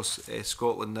officers across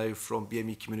Scotland now from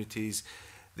BME communities,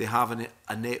 they have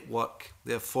a network,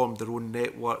 they have formed their own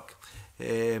network,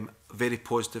 very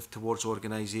positive towards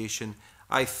organisation.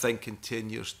 I think in 10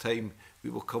 years' time we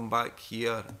will come back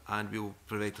here and we will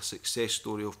provide a success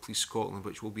story of Police Scotland,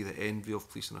 which will be the envy of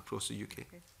policing across the UK.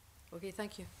 Okay,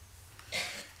 thank you.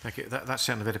 Thank you. That's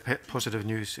certainly very positive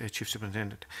news, Chief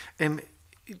Superintendent.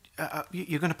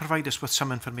 You're going to provide us with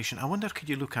some information. I wonder, could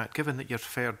you look at, given that you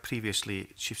referred previously,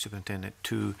 Chief Superintendent,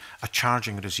 to a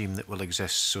charging regime that will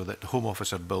exist so that the Home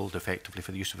Office are billed effectively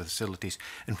for the use of the facilities,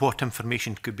 and what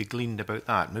information could be gleaned about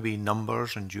that? Maybe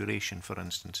numbers and duration, for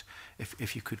instance.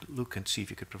 If you could look and see if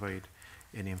you could provide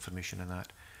any information on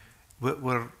that.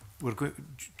 We're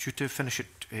due to finish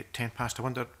at 10 past. I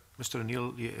wonder, Mr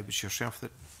O'Neill, it was yourself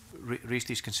that raised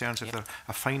these concerns. Is there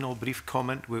a final brief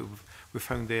comment? We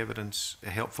found the evidence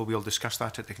helpful. We'll discuss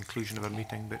that at the conclusion of our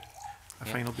meeting, but a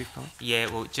final brief comment?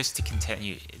 Yeah, well, just to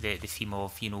continue the theme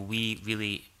of, we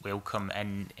really welcome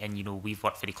and we've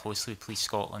worked very closely with Police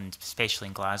Scotland, especially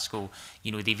in Glasgow.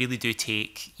 They really do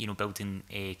take, building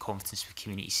confidence with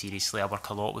community seriously. I work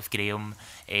a lot with Graham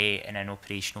on an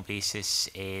operational basis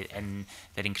and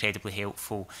they're incredibly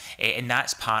helpful. And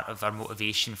that's part of our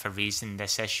motivation for raising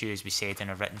this issue, as we said in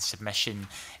a written submission,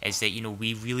 is that,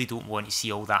 we really don't want to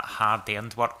see all that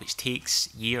hard-earned work, which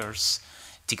takes years,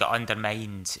 to get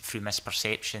undermined through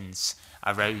misperceptions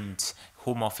around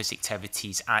Home Office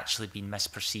activities actually being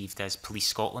misperceived as Police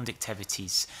Scotland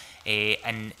activities.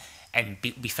 And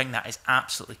we think that is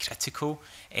absolutely critical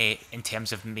in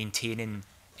terms of maintaining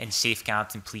and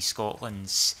safeguarding Police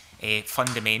Scotland's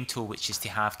fundamental, which is to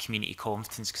have community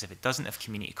confidence, because if it doesn't have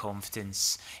community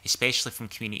confidence, especially from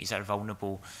communities that are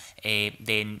vulnerable,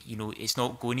 then it's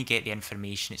not going to get the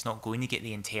information, it's not going to get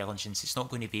the intelligence, it's not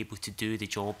going to be able to do the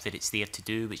job that it's there to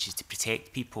do, which is to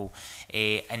protect people.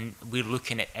 And we're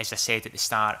looking at, as I said at the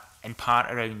start, in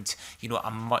part around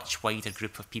a much wider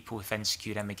group of people with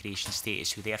insecure immigration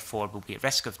status who therefore will be at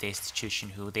risk of destitution,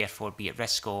 who will therefore be at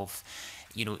risk of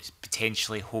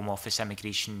potentially Home Office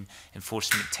immigration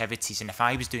enforcement activities. And if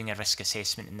I was doing a risk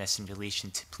assessment in this in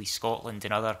relation to Police Scotland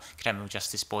and other criminal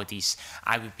justice bodies,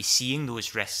 I would be seeing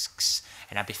those risks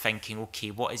and I'd be thinking,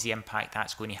 okay, what is the impact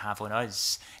that's going to have on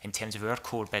us in terms of our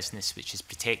core business, which is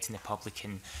protecting the public,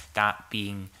 and that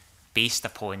being based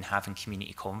upon having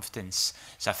community confidence.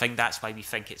 So I think that's why we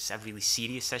think it's a really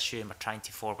serious issue, and we're trying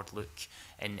to forward look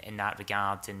in that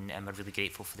regard, and we're really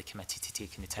grateful for the committee to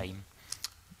taking the time.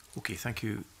 Okay, thank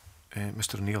you,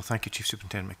 Mr O'Neill. Thank you, Chief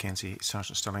Superintendent Mackenzie.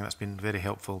 Sergeant Stirling, that's been very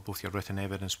helpful, both your written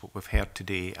evidence, what we've heard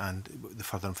today, and the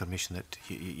further information that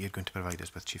you're going to provide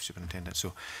us with, Chief Superintendent.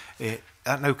 So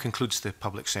that now concludes the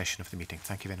public session of the meeting.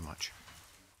 Thank you very much.